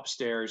 hours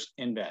upstairs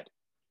in bed.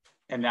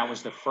 And that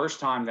was the first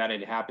time that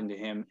had happened to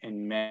him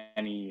in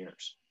many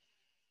years.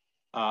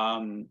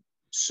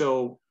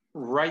 So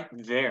right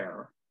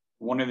there,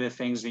 one of the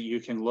things that you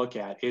can look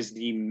at is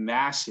the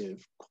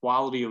massive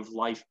quality of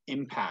life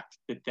impact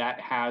that that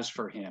has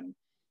for him.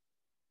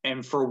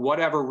 And for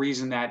whatever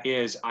reason that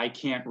is, I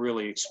can't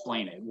really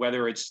explain it.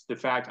 Whether it's the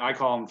fact, I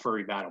call them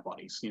furry battle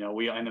buddies. You know,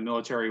 we in the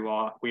military, we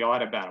all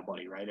had a battle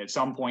buddy, right? At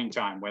some point in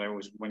time, whether it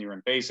was when you were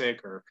in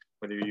basic or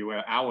whether you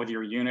were out with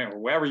your unit or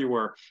wherever you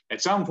were,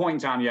 at some point in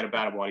time, you had a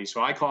battle buddy.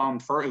 So I call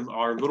them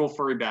our little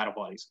furry battle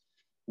buddies.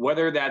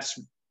 Whether that's,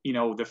 you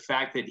know, the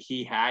fact that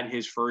he had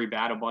his furry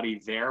battle buddy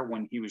there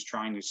when he was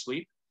trying to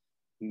sleep,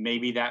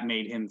 maybe that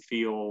made him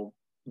feel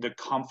the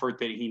comfort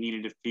that he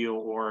needed to feel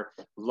or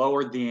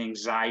lowered the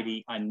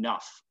anxiety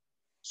enough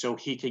so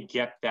he could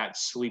get that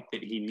sleep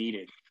that he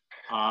needed.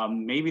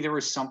 Maybe there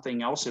was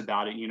something else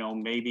about it. You know,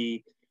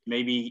 maybe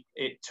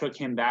it took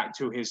him back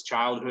to his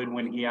childhood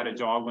when he had a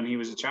dog when he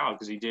was a child,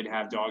 because he did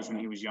have dogs when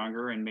he was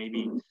younger. And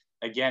maybe,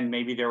 again,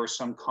 maybe there was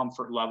some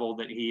comfort level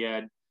that he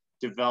had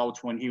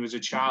developed when he was a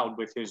child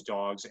with his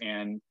dogs.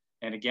 And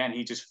again,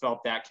 he just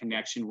felt that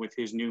connection with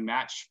his new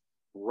match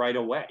right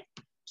away.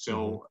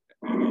 So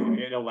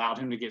it allowed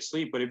him to get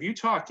sleep. But if you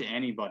talk to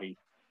anybody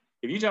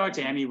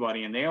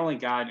and they only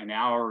got an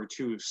hour or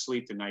two of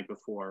sleep the night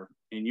before,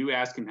 and you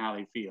ask them how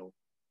they feel,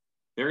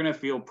 they're going to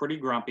feel pretty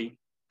grumpy.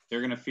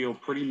 They're going to feel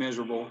pretty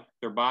miserable.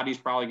 Their body's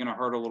probably going to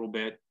hurt a little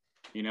bit.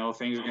 You know,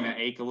 things are going to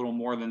ache a little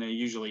more than they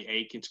usually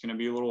ache. It's going to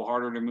be a little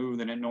harder to move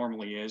than it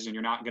normally is. And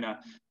you're not going to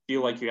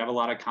feel like you have a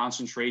lot of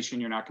concentration.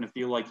 You're not going to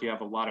feel like you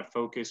have a lot of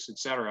focus,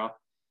 etc.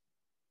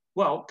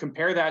 Well,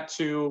 compare that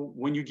to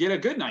when you get a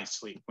good night's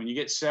sleep. When you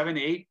get 7,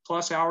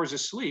 8+ hours of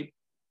sleep,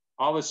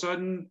 all of a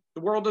sudden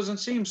the world doesn't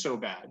seem so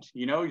bad.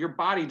 You know, your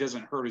body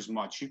doesn't hurt as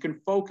much. You can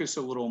focus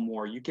a little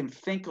more. You can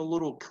think a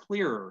little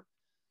clearer.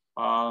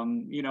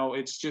 You know,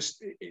 it's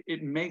just,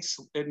 it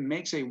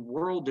makes a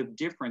world of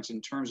difference in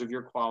terms of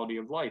your quality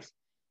of life.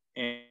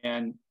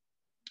 And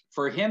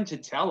for him to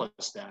tell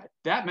us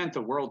that meant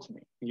the world to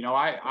me. You know,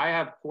 I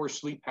have poor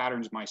sleep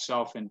patterns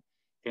myself,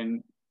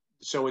 and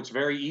so it's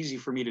very easy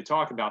for me to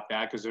talk about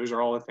that because those are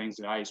all the things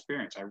that I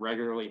experience. I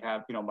regularly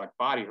have, you know, my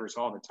body hurts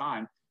all the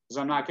time because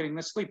I'm not getting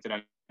the sleep that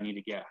I need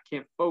to get. I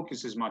can't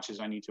focus as much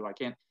as I need to. I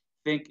can't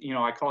think, you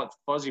know, I call it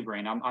fuzzy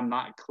brain. I'm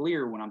not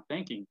clear when I'm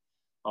thinking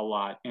a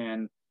lot.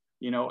 And,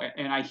 you know,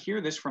 and I hear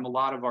this from a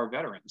lot of our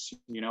veterans,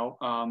 you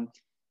know.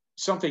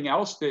 Something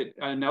else that,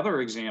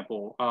 another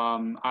example,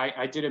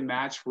 I did a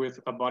match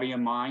with a buddy of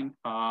mine.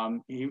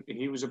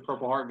 He was a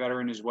Purple Heart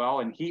veteran as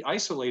well, and he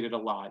isolated a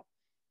lot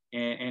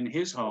in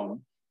his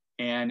home.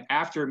 And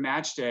after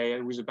match day,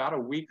 it was about a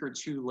week or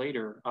two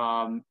later,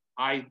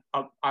 I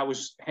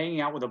was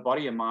hanging out with a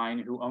buddy of mine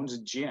who owns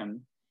a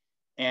gym,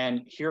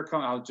 and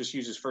I'll just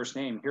use his first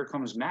name. Here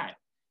comes Matt.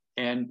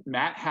 And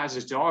Matt has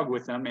his dog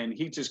with him, and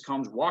he just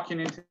comes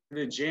walking into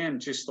the gym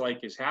just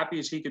like as happy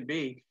as he could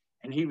be.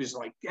 And he was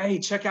like, "Hey,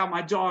 check out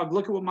my dog.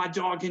 Look at what my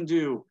dog can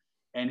do."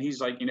 And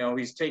he's like, you know,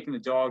 he's taking the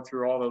dog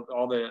through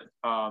all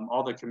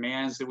the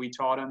commands that we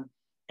taught him,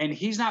 and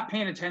he's not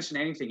paying attention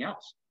to anything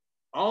else.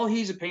 All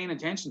he's paying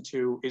attention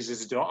to is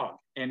his dog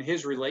and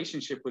his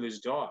relationship with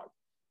his dog,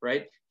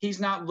 right? He's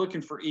not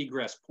looking for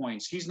egress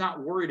points. He's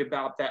not worried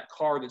about that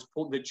car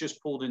that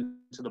just pulled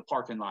into the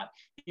parking lot.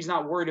 He's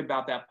not worried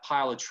about that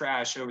pile of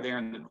trash over there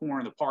in the corner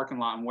of the parking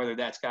lot and whether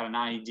that's got an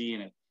IED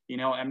in it. You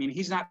know, I mean,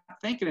 he's not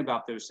thinking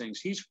about those things.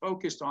 He's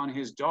focused on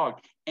his dog,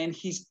 and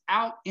he's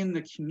out in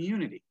the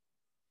community.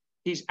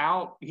 He's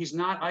out. He's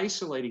not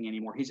isolating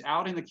anymore. He's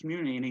out in the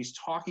community, and he's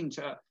talking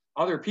to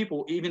other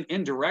people, even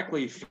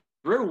indirectly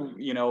through,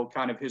 you know,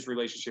 kind of his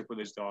relationship with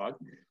his dog.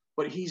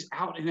 But he's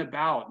out and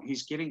about.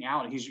 He's getting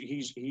out.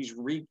 He's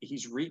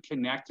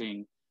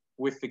reconnecting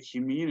with the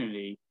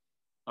community,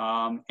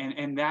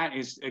 and that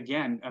is,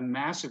 again, a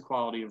massive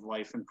quality of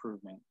life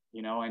improvement.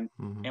 You know, and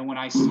when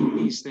I see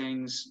these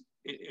things,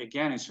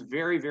 again, it's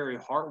very, very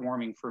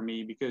heartwarming for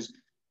me because,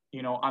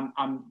 you know,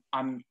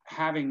 I'm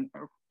having,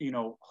 you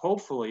know,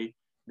 hopefully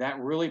that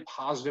really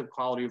positive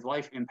quality of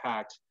life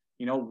impact,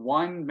 you know,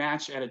 one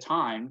match at a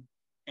time.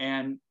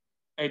 And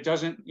it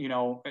doesn't, you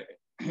know,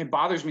 it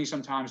bothers me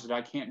sometimes that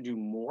I can't do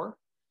more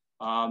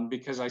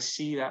because I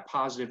see that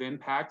positive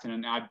impact.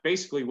 And I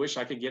basically wish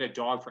I could get a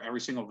dog for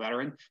every single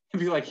veteran and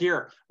be like,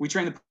 "Here, we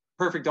train the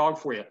perfect dog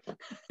for you."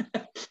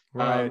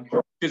 Right.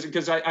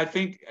 Because I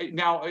think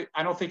now,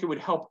 I don't think it would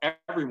help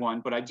everyone,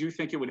 but I do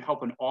think it would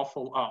help an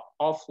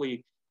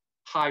awfully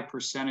high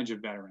percentage of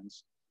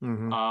veterans.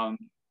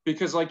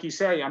 Because like you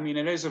say, I mean,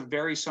 it is a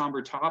very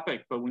somber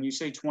topic, but when you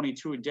say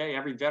 22 a day,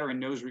 every veteran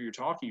knows what you're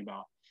talking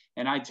about.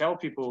 And I tell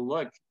people,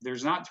 look,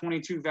 there's not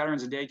 22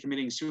 veterans a day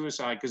committing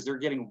suicide because they're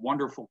getting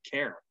wonderful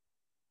care.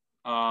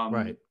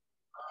 Right.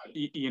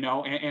 You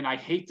know, and I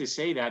hate to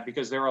say that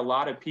because there are a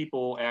lot of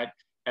people at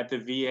at the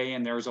VA,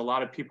 and there's a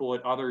lot of people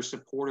at other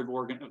supportive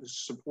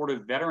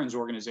veterans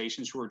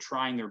organizations who are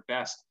trying their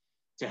best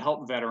to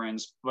help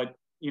veterans. But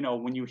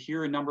when you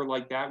hear a number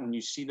like that, when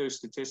you see those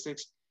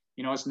statistics,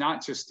 it's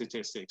not just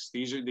statistics.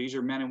 These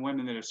are men and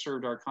women that have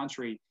served our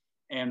country,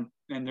 and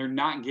they're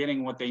not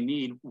getting what they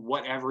need,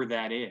 whatever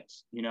that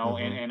is.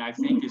 And I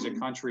think as a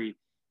country,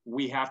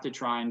 we have to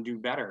try and do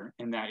better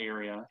in that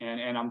area.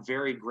 And I'm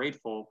very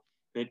grateful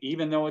that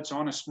even though it's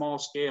on a small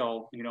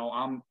scale,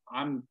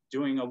 I'm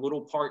doing a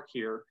little part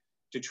here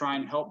to try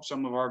and help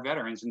some of our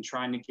veterans and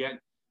trying to get,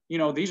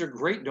 these are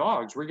great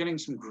dogs. We're getting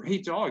some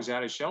great dogs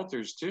out of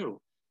shelters too.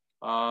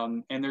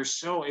 And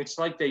it's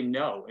like they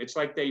know,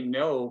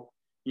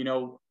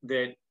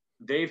 that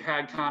they've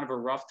had kind of a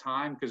rough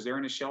time because they're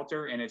in a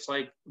shelter. And it's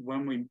like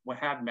when we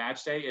have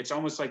match day, it's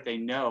almost like they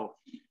know,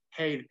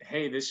 hey,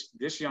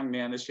 this young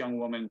man, this young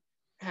woman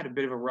had a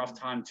bit of a rough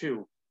time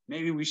too.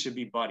 Maybe we should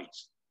be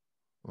buddies.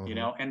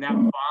 And that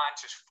bond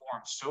just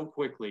formed so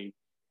quickly,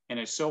 and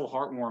it's so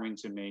heartwarming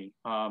to me.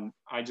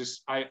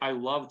 I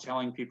love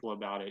telling people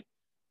about it.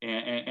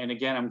 And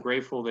again, I'm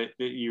grateful that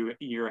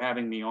you're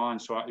having me on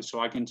so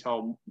I can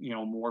tell,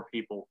 more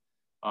people,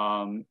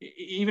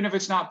 even if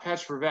it's not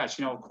Pets for Vets.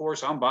 Of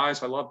course I'm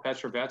biased. I love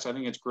Pets for Vets. I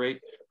think it's great.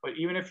 But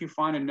even if you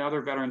find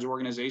another veterans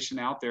organization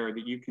out there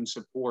that you can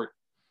support,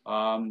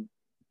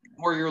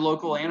 or your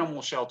local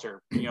animal shelter,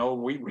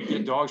 we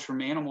get dogs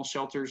from animal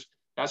shelters.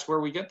 That's where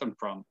we get them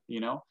from,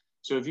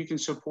 So if you can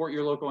support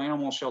your local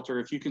animal shelter,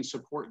 if you can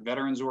support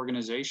veterans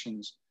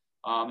organizations,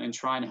 and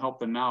try and help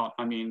them out,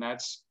 I mean,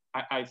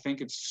 I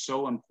think it's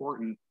so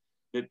important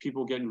that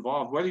people get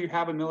involved, whether you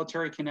have a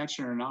military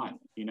connection or not.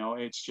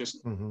 It's just,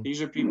 these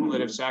are people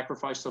that have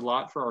sacrificed a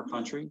lot for our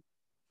country.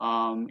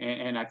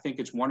 And I think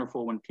it's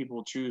wonderful when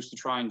people choose to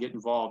try and get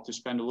involved, to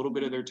spend a little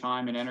bit of their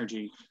time and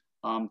energy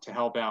to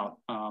help out.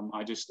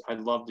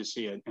 I'd love to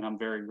see it. And I'm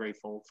very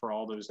grateful for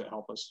all those that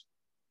help us.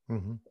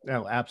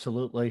 No,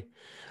 absolutely.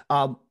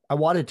 I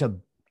wanted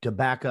to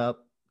back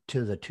up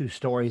to the two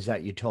stories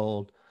that you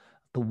told.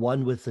 The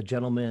one with the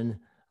gentleman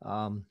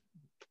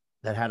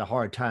that had a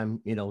hard time,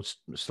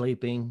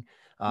 sleeping,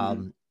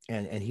 and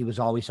he was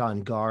always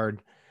on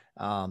guard.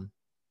 And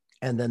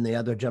then the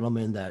other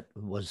gentleman that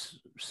was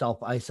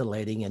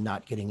self-isolating and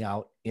not getting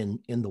out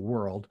in the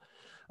world.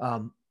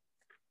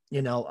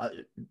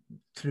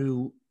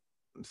 Through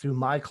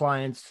my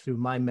clients, through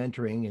my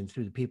mentoring, and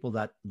through the people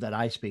that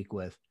I speak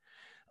with,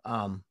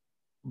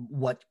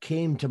 what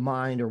came to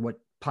mind or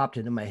what popped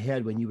into my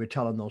head when you were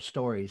telling those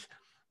stories,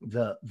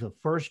 the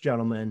first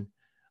gentleman,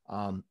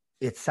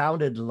 it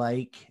sounded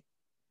like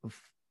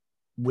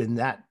when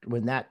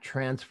that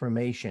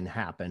transformation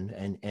happened,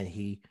 and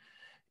he,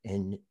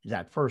 in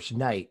that first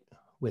night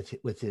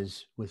with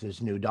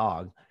his new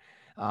dog,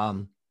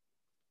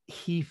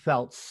 he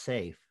felt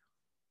safe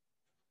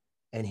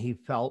and he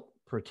felt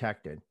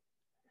protected,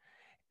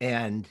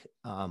 and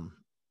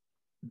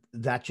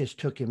that just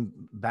took him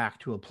back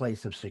to a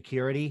place of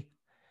security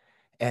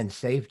and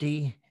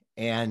safety.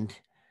 And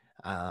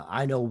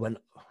I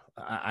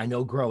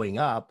know growing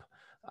up,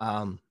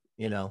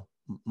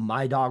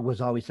 my dog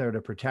was always there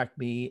to protect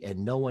me,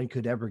 and no one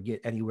could ever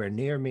get anywhere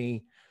near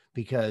me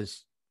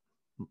because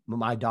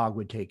my dog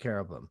would take care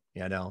of him,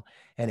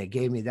 and it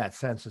gave me that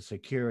sense of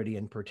security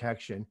and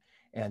protection.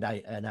 And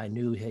I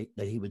knew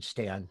that he would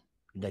stand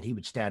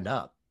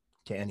up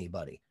to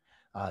anybody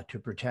to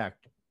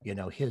protect,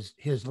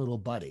 his little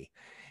buddy.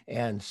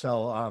 And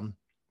so,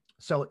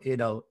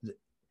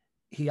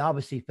 he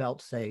obviously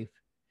felt safe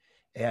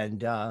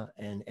and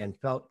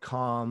felt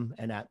calm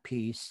and at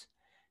peace.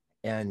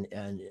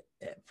 And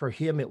for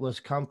him, it was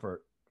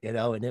comfort,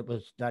 and it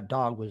was, that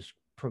dog was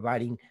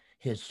providing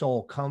his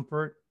soul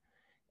comfort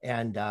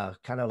and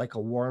kind of like a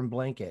warm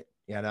blanket,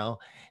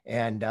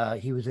 and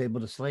he was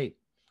able to sleep.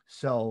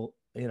 So,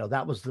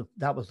 that was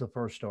the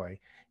first story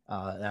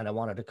that I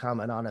wanted to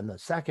comment on. And the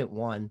second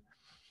one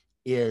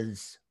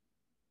is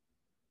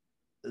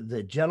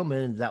the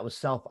gentleman that was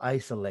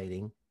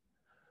self-isolating.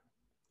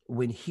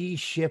 When he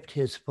shifted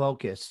his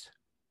focus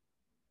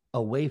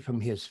away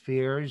from his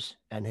fears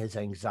and his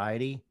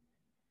anxiety,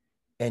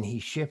 and he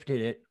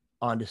shifted it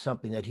onto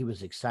something that he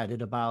was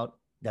excited about,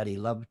 that he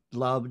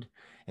loved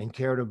and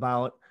cared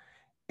about.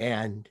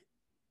 And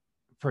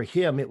for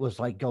him, it was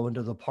like going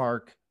to the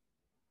park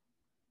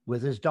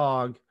with his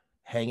dog,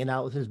 hanging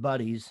out with his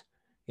buddies,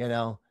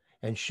 and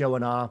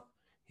showing off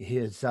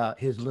his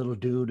little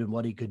dude and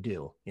what he could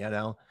do,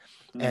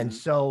 And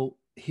so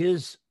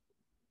his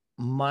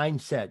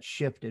mindset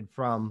shifted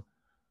from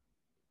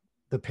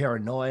the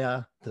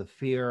paranoia, the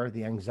fear,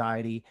 the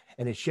anxiety,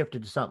 and it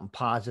shifted to something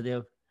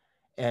positive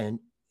and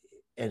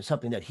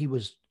something that he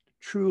was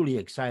truly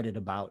excited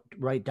about,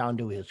 right down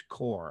to his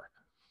core.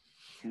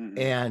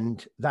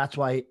 And that's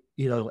why,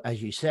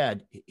 as you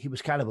said, he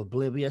was kind of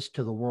oblivious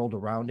to the world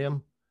around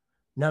him.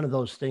 None of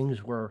those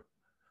things were,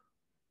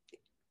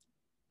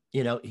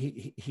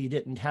 he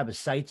didn't have his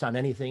sights on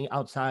anything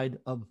outside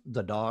of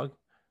the dog,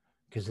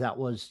 because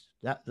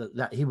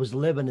that he was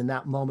living in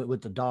that moment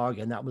with the dog,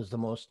 and that was the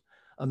most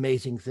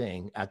amazing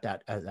thing at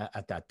that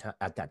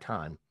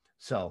time.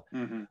 So,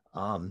 Mm-hmm.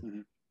 um,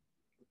 Mm-hmm.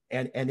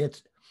 and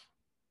it's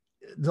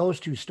those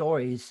two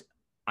stories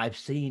I've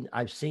seen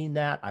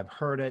that, I've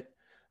heard it.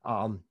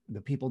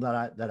 The people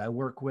that I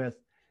work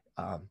with,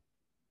 um,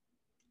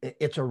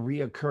 it's a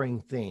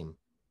reoccurring theme.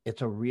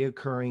 It's a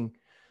reoccurring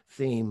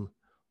theme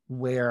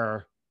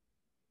where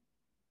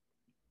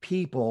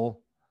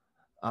people,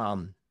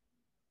 um,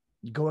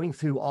 going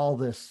through all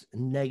this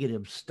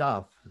negative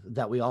stuff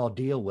that we all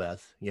deal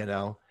with,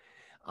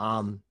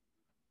 um,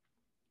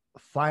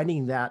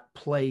 finding that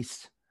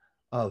place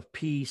of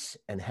peace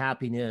and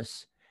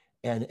happiness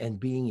and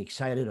being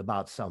excited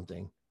about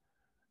something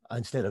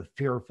instead of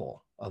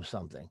fearful of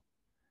something.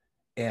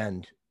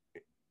 And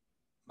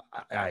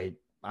I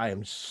I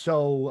am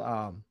so,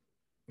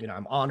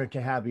 I'm honored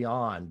to have you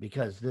on,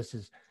 because this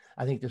is,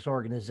 I think this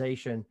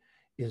organization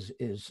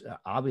is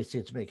obviously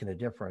it's making a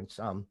difference.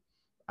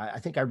 I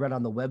think I read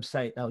on the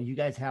website now you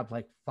guys have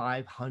like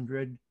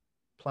 500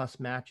 plus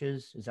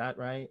matches. Is that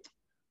right?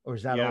 Or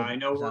is that Yeah, over? Is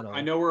that I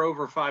over? know we're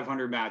over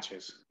 500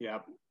 matches.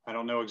 Yep. I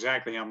don't know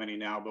exactly how many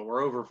now, but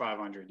we're over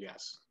 500.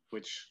 Yes,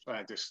 which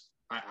I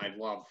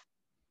love.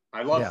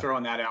 I love Yeah.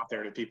 throwing that out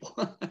there to people.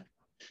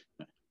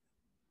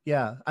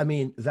 Yeah. I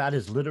mean, that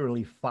is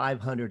literally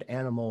 500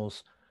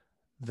 animals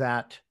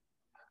that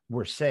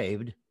were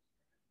saved,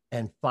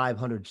 and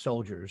 500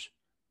 soldiers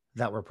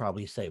that were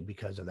probably saved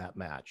because of that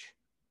match.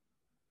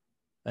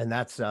 And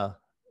that's some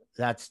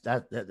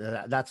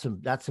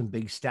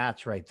big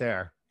stats right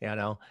there.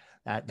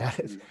 That that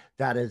is Mhm.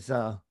 that is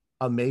a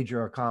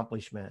major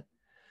accomplishment.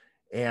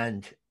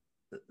 And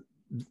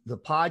the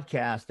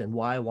podcast and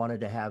why I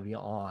wanted to have you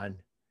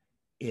on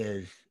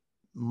is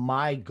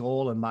my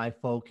goal and my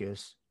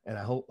focus, and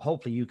I hope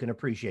hopefully you can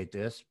appreciate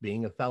this,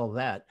 being a fellow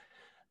vet.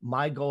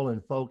 My goal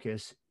and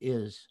focus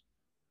is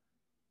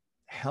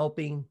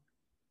helping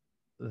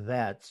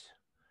vets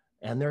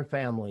and their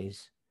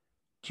families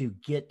to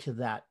get to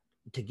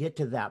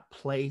that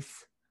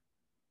place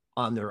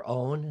on their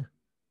own,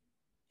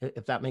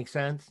 if that makes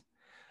sense.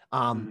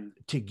 Mhm.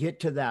 To get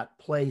to that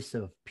place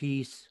of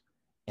peace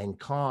and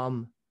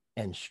calm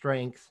and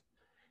strength,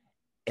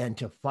 and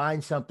to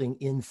find something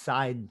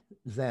inside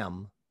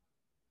them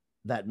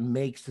that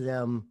makes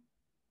them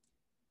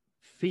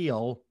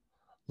feel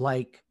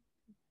like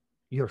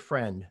your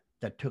friend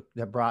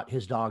that brought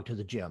his dog to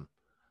the gym.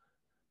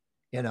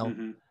 You know,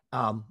 Mhm.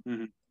 um,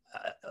 Mhm.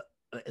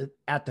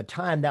 at the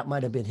time that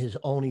might have been his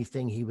only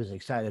thing he was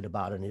excited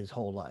about in his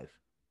whole life,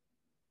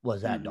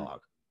 was that Mhm.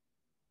 dog.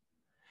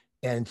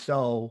 And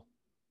so,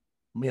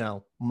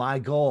 my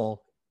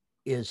goal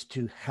is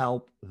to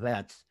help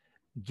vets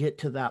get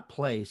to that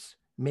place,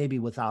 maybe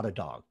without a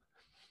dog.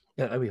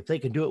 I mean, if they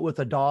can do it with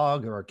a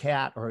dog or a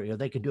cat, or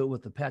they can do it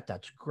with a pet,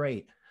 that's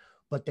great.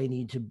 But they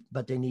need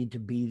to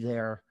be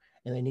there,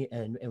 and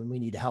and we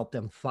need to help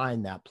them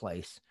find that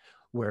place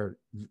where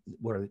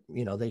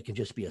they can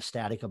just be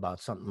ecstatic about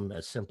something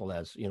as simple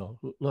as,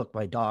 look,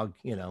 my dog,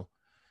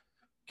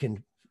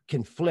 can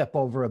can flip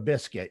over a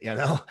biscuit, and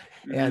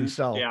Mhm.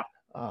 so, Yeah.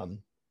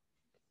 um,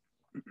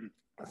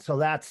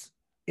 that's,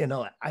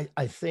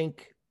 I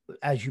think,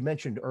 as you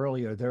mentioned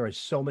earlier, there are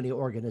so many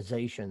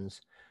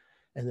organizations,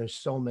 and there's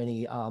so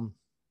many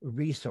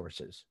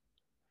resources.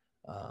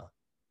 uh,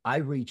 I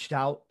reached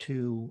out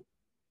to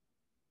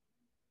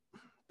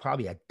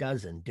probably a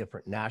dozen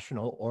different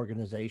national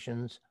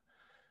organizations,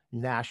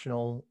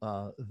 national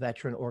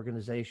veteran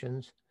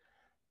organizations,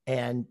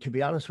 and to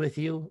be honest with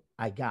you,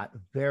 I got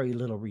Mm. very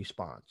little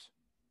response,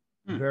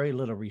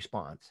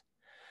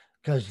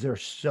 because they're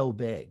so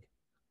big.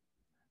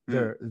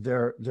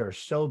 Mm. They're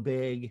so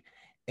big,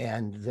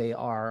 and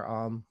they're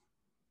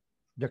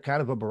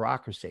kind of a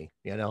bureaucracy,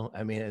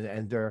 I mean,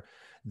 and they're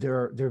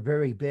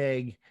very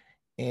big.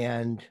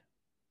 And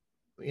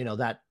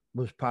that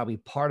was probably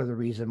part of the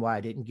reason why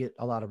I didn't get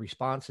a lot of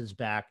responses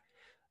back.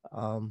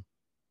 um,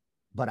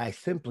 but I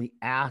simply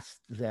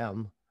asked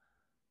them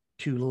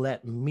to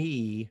let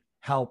me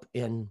help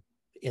in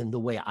the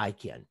way I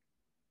can,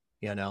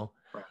 you know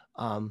Right.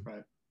 um,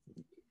 Right.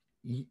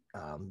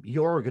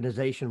 your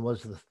organization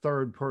was the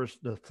third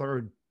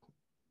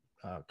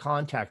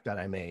contact that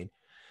I made.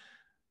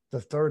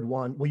 The third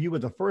one, well, you were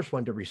the first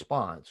one to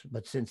respond,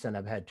 but since then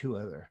I've had two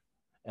other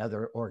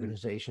Mm.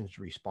 organizations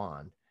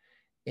respond.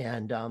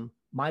 And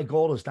my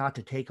goal is not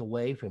to take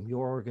away from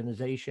your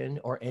organization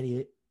or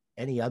any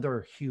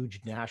other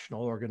huge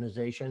national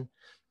organization.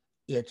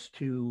 It's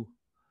to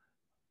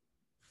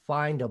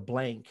find a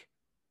blank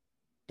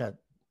that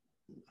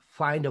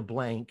find a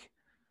blank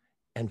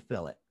and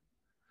fill it,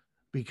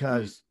 Mm.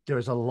 because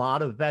there's a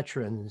lot of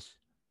veterans.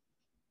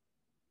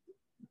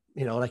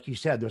 Like you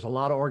said, there's a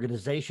lot of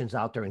organizations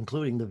out there,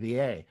 including the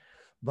VA,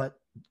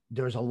 but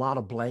there's a lot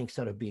of blanks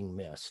that are being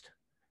missed.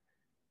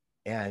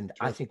 And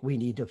I Sure. think we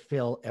need to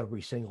fill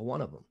every single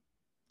one of them,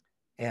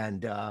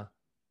 and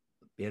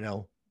you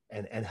know,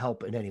 and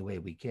help in any way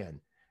we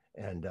can.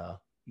 And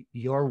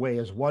your way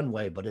is one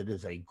way, but it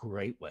is a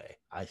great way,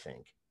 I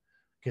think,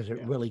 because it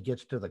Yeah. really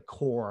gets to the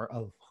core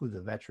of who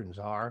the veterans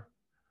are.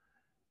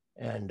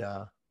 And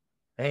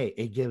hey,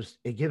 it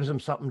gives them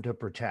something to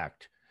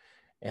protect,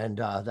 and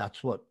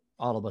that's what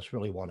all of us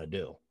really want to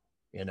do.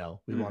 We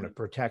want to Mm-hmm.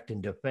 protect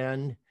and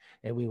defend,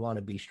 and we want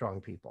to be strong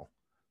people.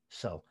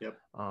 So, Yep.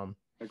 um,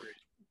 Agreed.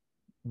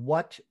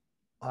 what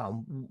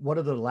what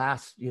are the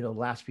last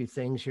few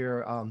things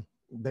here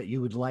that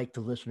you would like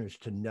the listeners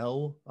to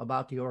know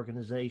about the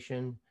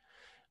organization?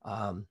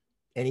 Um,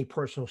 any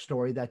personal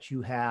story that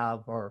you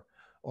have, or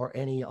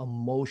any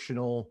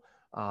emotional,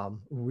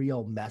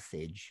 real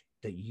message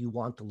that you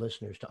want the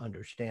listeners to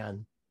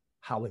understand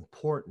how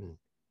important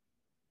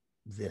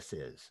this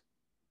is?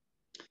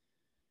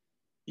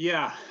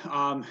 Yeah,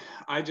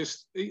 I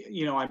just,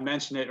 I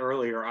mentioned it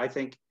earlier. I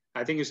think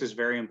this is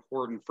very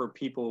important for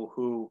people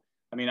who,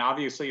 I mean,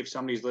 obviously, if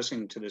somebody's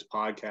listening to this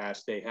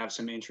podcast, they have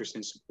some interest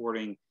in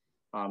supporting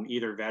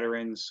either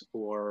veterans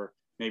or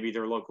maybe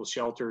their local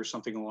shelter,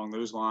 something along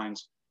those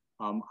lines.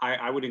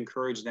 I would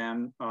encourage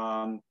them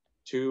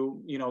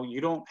to,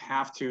 you don't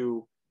have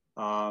to,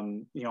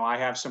 I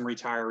have some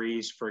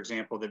retirees, for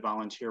example, that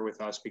volunteer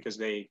with us because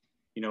you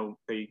know,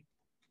 they,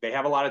 they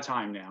have a lot of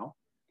time now,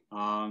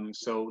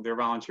 so they're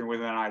volunteering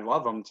with it, and I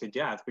love them to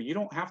death. But you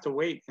don't have to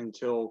wait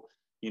until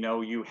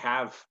you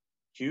have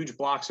huge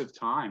blocks of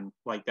time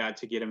like that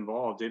to get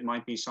involved. It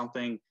might be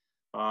something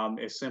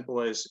as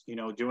simple as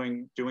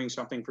doing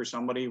something for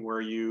somebody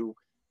where you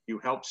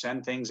help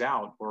send things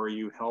out, or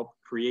you help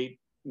create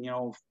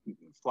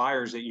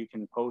flyers that you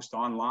can post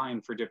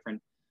online for different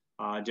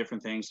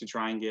things to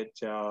try and get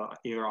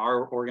either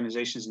our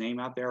organization's name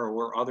out there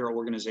or other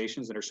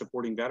organizations that are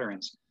supporting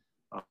veterans.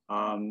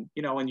 And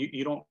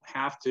you don't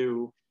have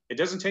to. It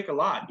doesn't take a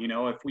lot.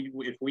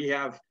 If we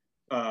have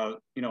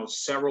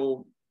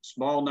several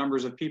small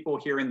numbers of people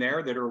here and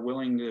there that are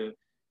willing to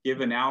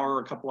give an hour,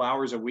 a couple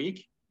hours a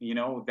week,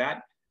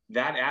 that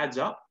adds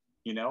up.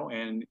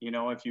 And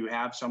if you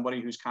have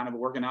somebody who's kind of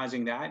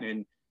organizing that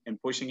and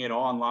pushing it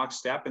all in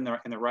lockstep in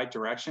the right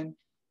direction,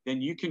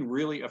 then you can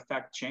really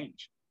affect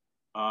change.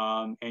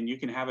 And you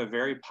can have a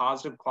very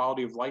positive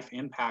quality of life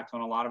impact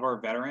on a lot of our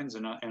veterans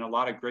and a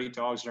lot of great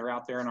dogs that are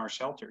out there in our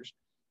shelters.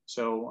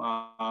 So,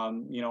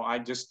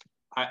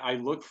 I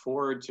look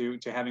forward to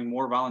having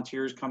more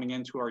volunteers coming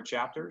into our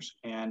chapters,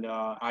 and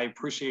I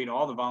appreciate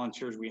all the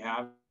volunteers we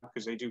have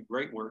because they do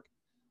great work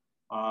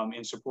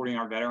in supporting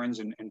our veterans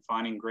and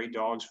finding great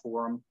dogs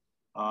for them.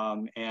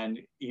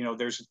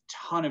 There's a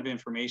ton of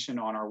information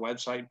on our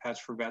website,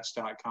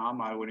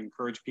 petsforvets.com. I would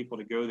encourage people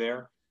to go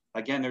there.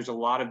 Again, there's a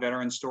lot of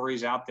veteran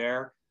stories out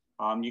there.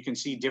 You can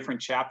see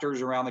different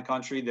chapters around the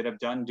country that have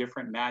done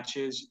different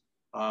matches.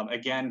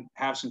 Again,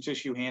 have some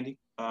tissue handy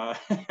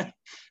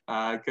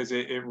because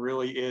it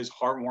really is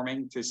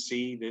heartwarming to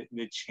see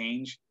the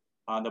change,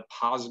 the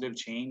positive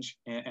change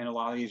in a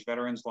lot of these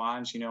veterans'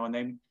 lives.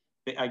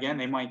 And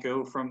they might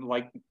go from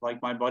like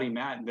my buddy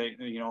Matt,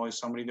 that is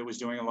somebody that was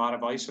doing a lot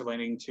of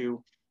isolating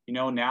to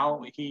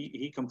now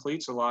he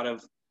completes a lot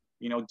of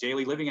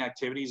daily living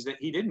activities that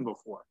he didn't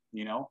before.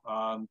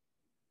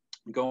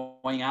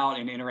 Going out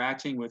and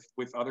interacting with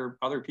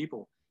other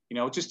people.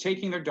 Just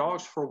taking their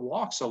dogs for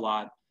walks a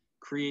lot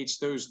creates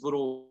those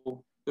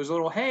little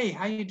hey,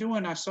 how you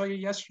doing? I saw you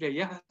yesterday.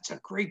 Yeah, that's a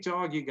great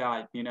dog you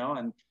got.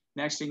 And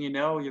next thing you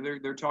know,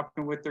 they're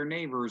talking with their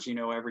neighbors,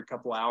 every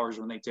couple of hours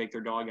when they take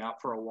their dog out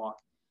for a walk.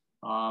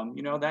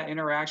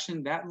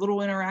 That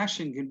little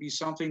interaction can be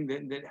something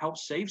that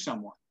helps save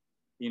someone,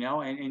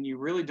 and you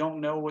really don't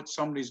know what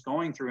somebody's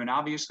going through. And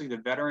obviously the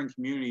veteran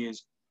community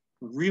is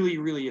really,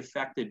 really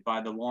affected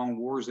by the long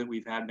wars that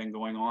we've been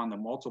going on, the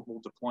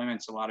multiple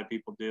deployments a lot of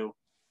people do,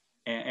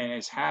 and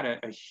it's had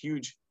a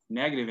huge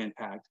negative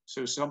impact.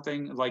 So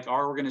something like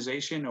our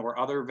organization or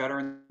other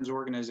veterans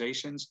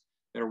organizations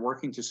that are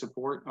working to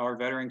support our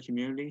veteran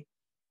community,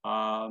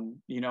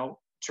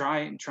 try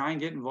and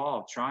get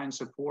involved, try and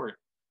support.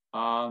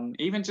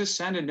 Even just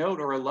send a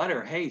note or a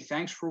letter. Hey,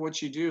 thanks for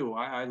what you do.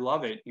 I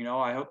love it.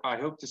 I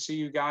hope to see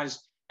you guys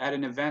at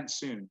an event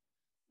soon.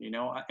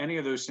 Any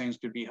of those things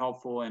could be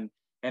helpful. And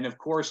of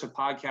course, a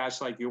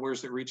podcast like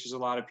yours that reaches a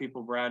lot of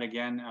people, Brad,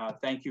 again,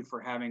 thank you for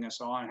having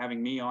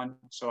me on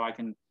so I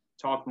can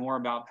talk more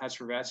about Pets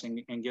for Vets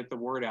and get the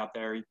word out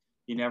there.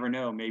 You never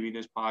know. Maybe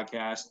this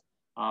podcast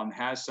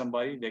has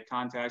somebody that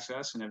contacts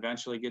us and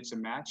eventually gets a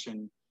match,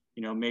 and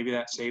maybe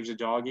that saves a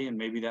doggie and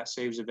maybe that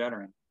saves a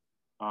veteran.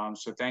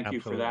 So thank you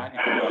for Absolutely. that,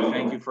 and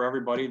thank you for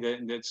everybody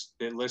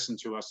that listened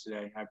to us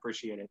today. I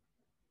appreciate it.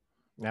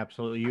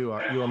 Absolutely. You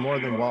are more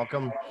than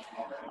welcome.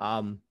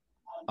 um,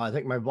 I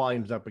think my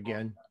volume's up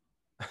again.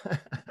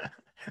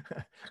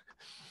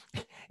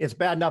 It's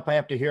bad enough I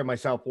have to hear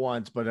myself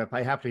once, but if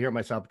I have to hear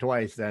myself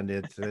twice, then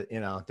it's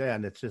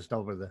then it's just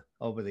over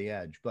the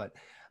edge. But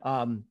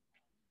um,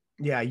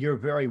 yeah, you're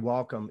very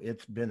welcome.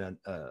 It's been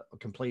a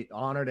complete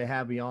honor to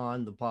have you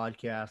on the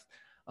podcast.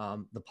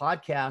 The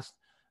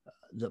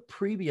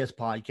previous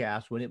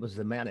podcast, when it was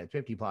the Man at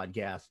 50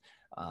 podcast,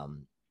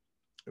 um,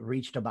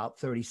 reached about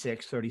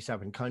 36,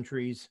 37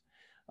 countries,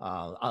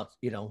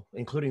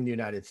 including the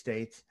United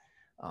States.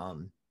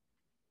 Um,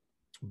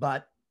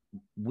 but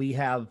we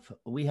have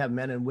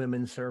men and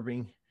women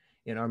serving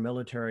in our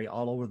military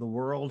all over the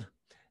world,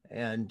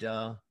 and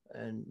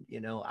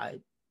I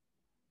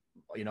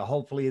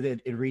hopefully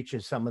that it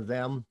reaches some of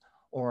them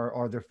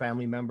or their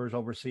family members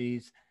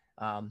overseas,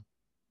 um,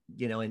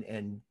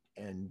 and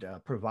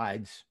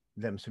provides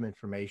them some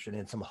information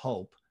and some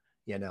hope.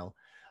 You know,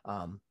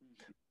 um,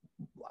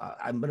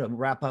 I'm going to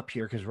wrap up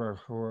here because we're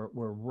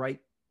right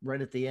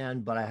at the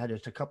end. But I had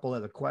just a couple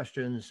other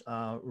questions,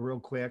 real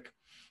quick.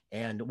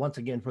 And once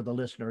again, for the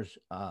listeners,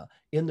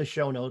 in the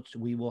show notes,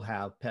 we will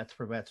have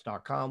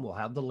petsforvets.com. We'll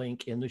have the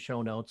link in the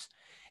show notes,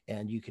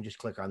 and you can just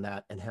click on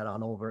that and head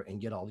on over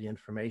and get all the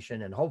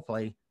information and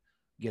hopefully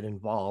get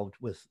involved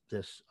with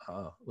this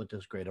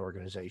great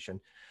organization.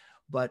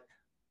 But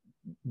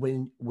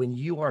when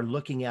you are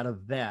looking at a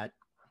vet,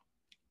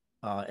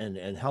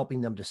 and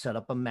helping them to set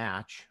up a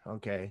match,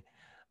 okay,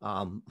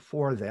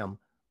 for them,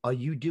 are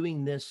you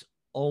doing this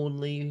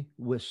only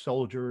with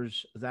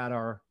soldiers that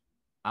are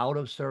out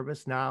of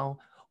service now,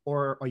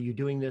 or are you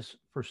doing this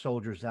for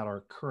soldiers that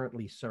are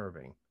currently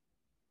serving?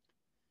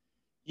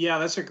 Yeah,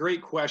 that's a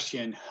great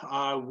question.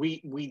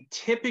 We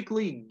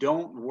typically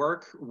don't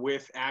work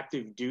with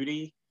active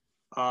duty,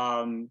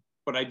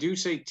 but I do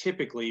say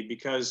typically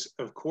because,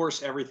 of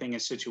course, everything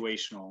is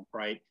situational,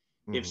 right?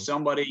 If Hmm.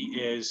 somebody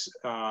is,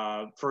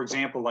 for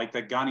example, like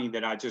the gunny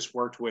that I just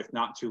worked with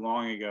not too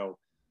long ago,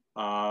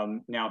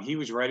 now he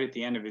was right at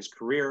the end of his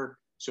career,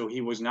 so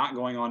he was not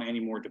going on any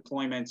more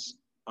deployments.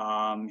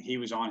 He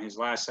was on his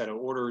last set of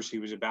orders. He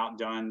was about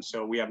done,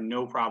 so we have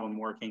no problem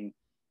working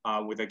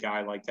with a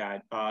guy like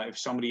that. If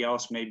somebody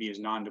else maybe is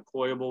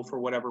non-deployable for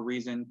whatever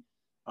reason,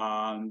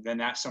 then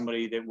that's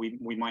somebody that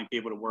we might be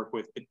able to work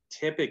with. But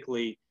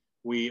typically,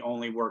 we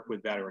only work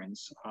with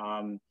veterans.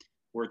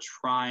 We're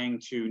trying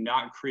to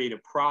not create a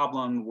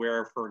problem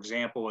where, for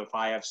example, if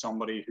I have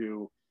somebody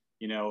who,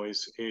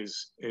 is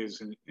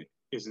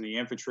in the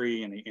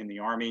infantry and in the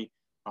army,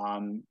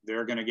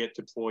 they're going to get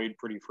deployed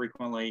pretty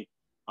frequently,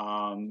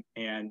 and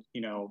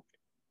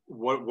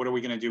what are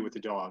we going to do with the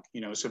dog?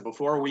 So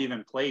before we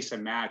even place a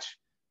match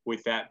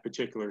with that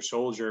particular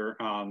soldier,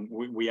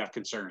 we have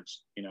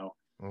concerns.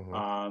 Hmm.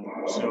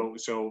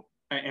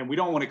 And we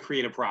don't want to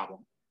create a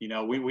problem. We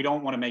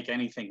don't want to make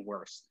anything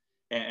worse.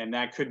 And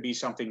that could be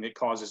something that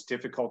causes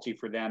difficulty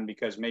for them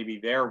because maybe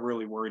they're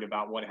really worried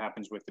about what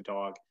happens with the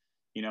dog.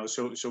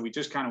 So we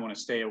just kind of want to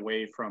stay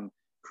away from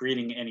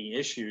creating any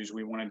issues.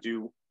 We want to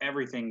do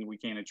everything we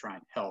can to try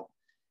and help.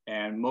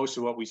 And most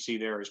of what we see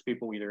there is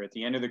people either at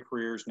the end of their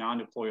careers,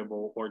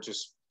 non-deployable, or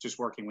just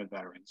working with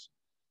veterans.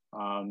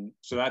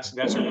 So Okay.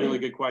 that's a really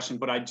good question.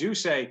 But I do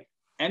say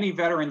any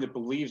veteran that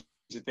believes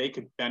that they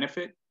could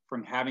benefit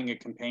from having a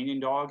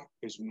companion dog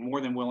is more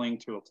than willing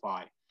to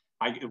apply.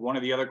 One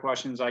of the other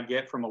questions I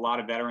get from a lot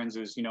of veterans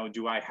is,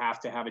 do I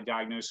have to have a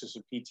diagnosis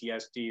of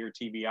PTSD or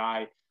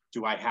TBI?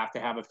 Do I have to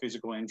have a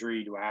physical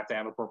injury? Do I have to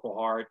have a Purple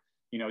Heart?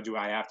 Do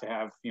I have to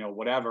have,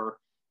 whatever?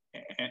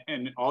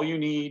 And all you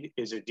need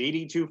is a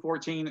DD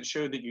 214 that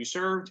showed that you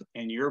served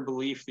and your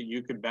belief that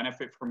you could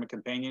benefit from a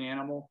companion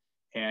animal.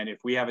 And if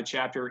we have a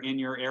chapter in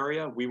your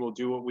area, we will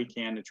do what we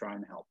can to try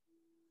and help.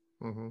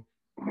 Hmm.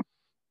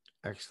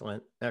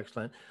 Excellent,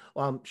 excellent.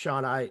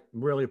 Sean, I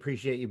really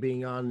appreciate you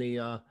being on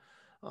the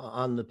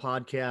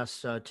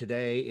podcast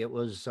today. It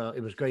was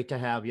great to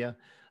have you.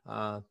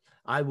 Uh,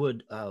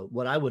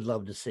 what I would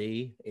love to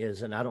see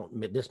is, and I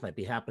don't, this might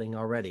be happening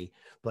already,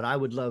 but I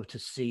would love to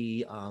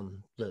see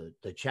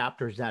the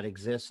chapters that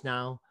exist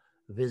now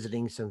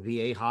visiting some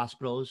VA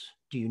hospitals.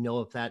 Do you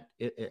know if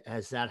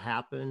has that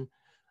happened?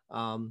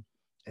 Um,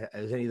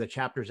 has any of the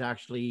chapters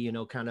actually,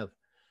 kind of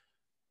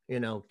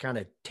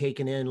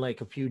taken in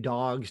like a few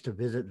dogs to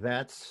visit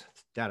vets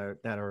that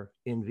are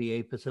in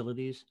VA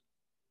facilities?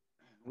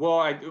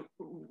 Well,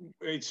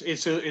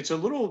 it's a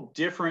little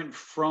different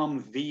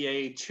from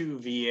VA to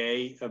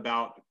VA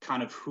about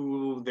kind of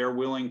who they're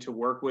willing to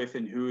work with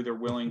and who they're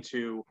willing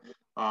to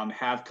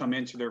have come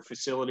into their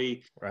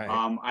facility. Right.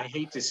 I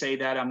hate to say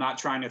that. I'm not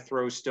trying to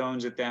throw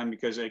stones at them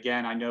because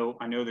again, I know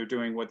they're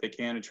doing what they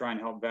can to try and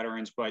help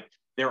veterans, but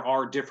there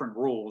are different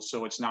rules,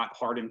 so it's not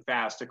hard and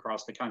fast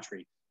across the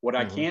country. What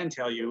I Hmm. can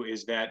tell you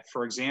is that,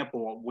 for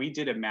example, we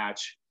did a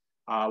match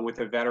with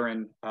a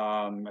veteran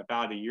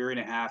about a year and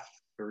a half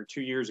or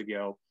 2 years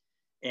ago,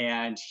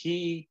 and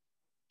he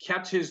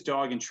kept his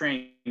dog in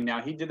training.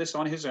 Now, he did this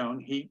on his own.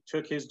 He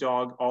took his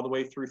dog all the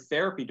way through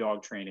therapy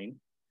dog training,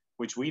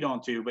 which we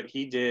don't do, but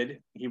he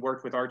did. He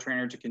worked with our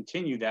trainer to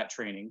continue that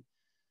training.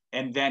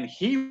 And then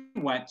he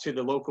went to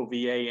the local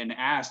VA and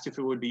asked if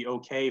it would be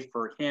okay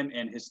for him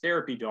and his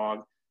therapy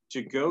dog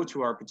to go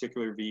to our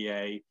particular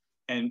VA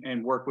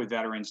and work with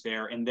veterans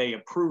there, and they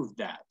approved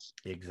that.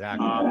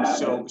 Exactly.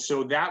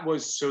 So that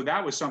was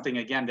something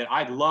again that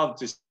I'd love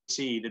to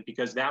see, that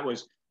because that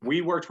was, we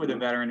worked with a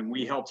veteran and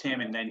we helped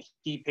him, and then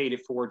he paid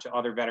it forward to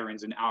other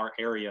veterans in our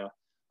area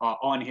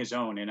on his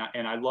own, and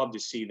I love to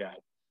see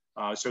that.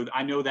 So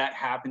I know that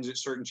happens at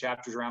certain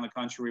chapters around the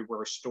country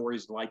where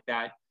stories like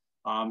that.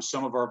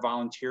 Some of our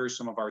volunteers,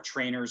 some of our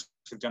trainers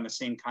have done the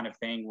same kind of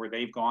thing where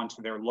they've gone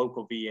to their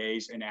local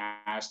VAs and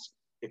asked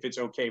if it's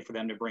okay for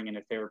them to bring in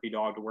a therapy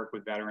dog to work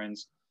with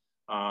veterans.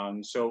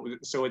 So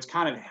it's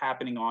kind of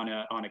happening on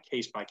a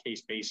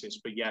case-by-case basis.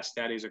 But yes,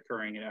 that is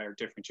occurring in our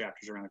different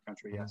chapters around the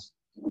country. Yes.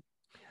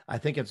 I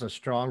think it's a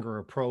stronger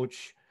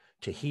approach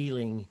to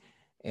healing,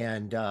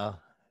 and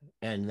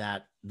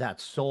that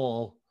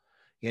soul,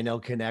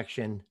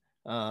 connection,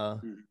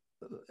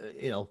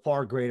 Mm.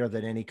 far greater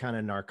than any kind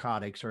of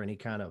narcotics or any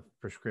kind of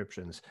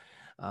prescriptions.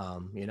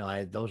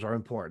 Those are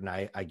important.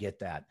 I get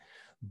that,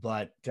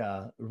 but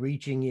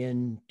reaching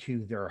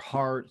into their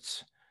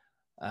hearts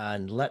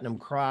and letting them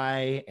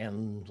cry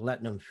and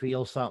letting them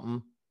feel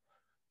something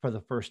for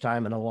the first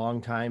time in a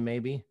long time,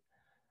 maybe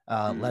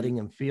Mm-hmm. letting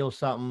them feel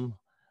something,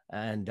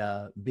 and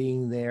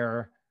being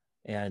there,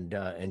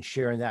 and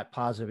sharing that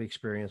positive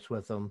experience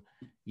with them.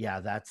 Yeah,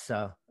 that's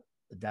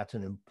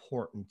an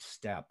important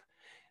step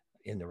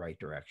in the right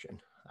direction,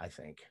 I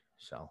think.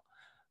 So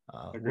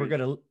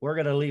Agreed. we're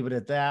gonna leave it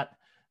at that.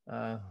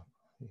 Uh,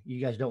 you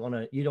guys don't want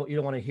to you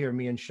don't want to hear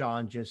me and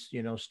Sean just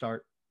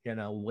start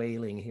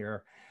wailing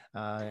here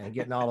and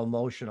getting all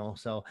emotional.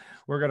 So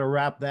we're gonna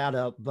wrap that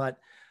up. But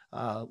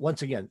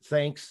once again,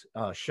 thanks,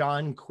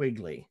 Sean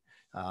Quigley.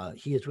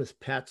 He is with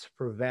Pets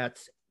for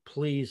Vets.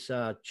 Please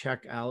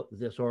check out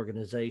this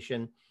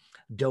organization.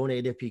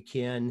 Donate if you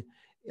can.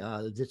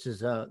 This is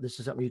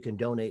something you can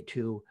donate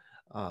to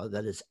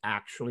that is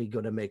actually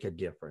going to make a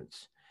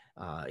difference.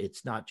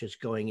 It's not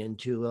just going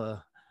into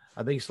a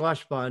big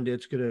slush fund.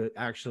 It's going to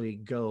actually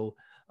go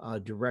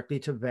directly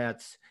to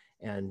vets,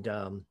 and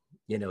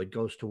it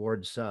goes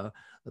towards the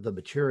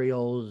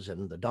materials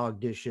and the dog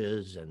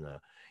dishes and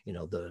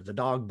the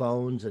dog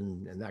bones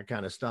and that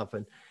kind of stuff,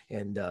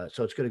 and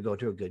so it's going to go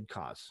to a good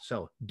cause.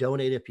 So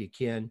donate if you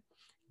can.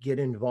 Get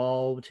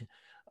involved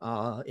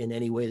in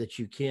any way that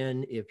you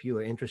can. If you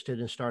are interested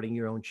in starting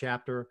your own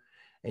chapter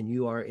and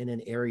you are in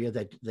an area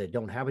that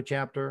don't have a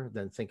chapter,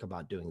 then think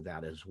about doing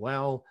that as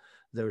well.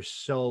 There's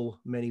so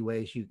many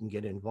ways you can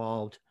get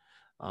involved.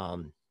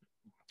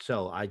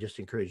 So I just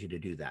encourage you to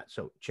do that.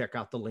 So check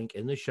out the link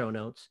in the show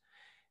notes.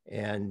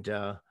 And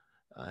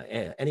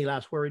any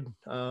last word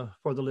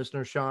for the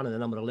listener, Sean? And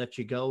then I'm going to let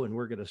you go, and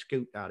we're going to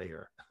scoot out of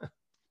here.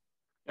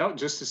 No,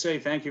 just to say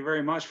thank you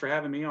very much for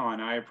having me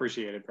on. I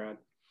appreciate it, Brad.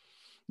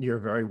 You're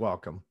very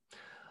welcome.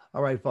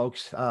 All right,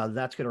 folks,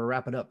 that's going to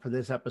wrap it up for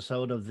this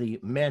episode of the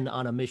Men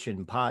on a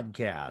Mission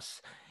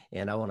podcast.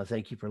 And I want to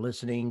thank you for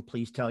listening.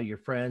 Please tell your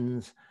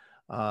friends,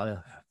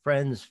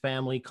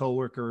 family,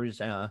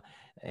 coworkers,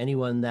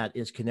 anyone that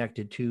is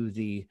connected to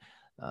the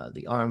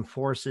armed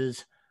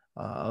forces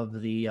of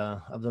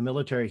the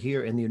military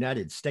here in the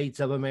United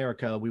States of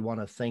America. We want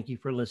to thank you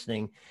for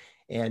listening.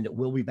 And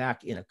we'll be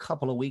back in a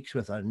couple of weeks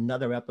with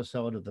another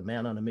episode of the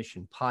Man on a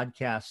Mission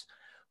podcast.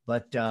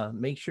 But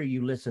make sure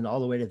you listen all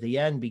the way to the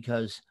end,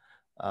 because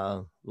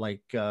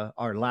like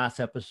our last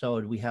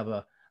episode, we have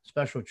a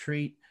special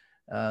treat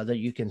that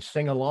you can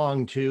sing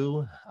along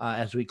to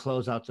as we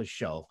close out the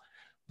show.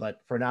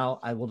 But for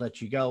now, I will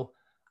let you go.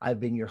 I've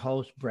been your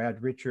host,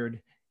 Brad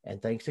Richard, and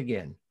thanks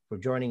again for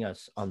joining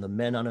us on the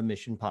Men on a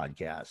Mission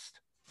podcast.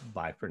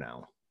 Bye for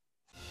now.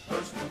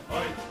 First to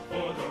fight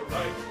for the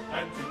right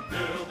and to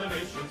build the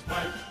nation's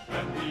might,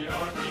 and the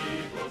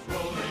army goes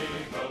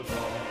rolling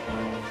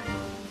along.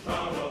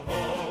 Proud of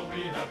all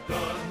we have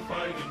done,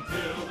 fighting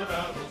till the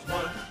battle's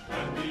won,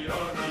 and the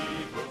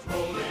army goes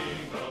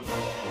rolling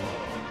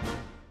along.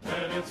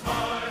 And it's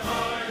high,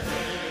 high,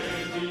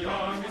 hey, the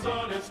army's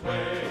on its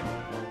way.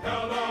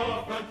 Count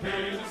off the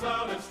cages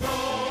loud and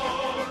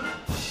strong.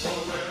 For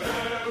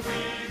wherever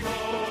we go,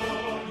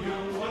 you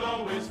will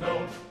always know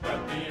that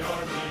the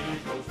army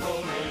goes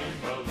rolling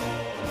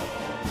along.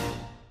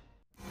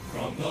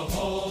 From the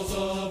halls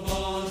of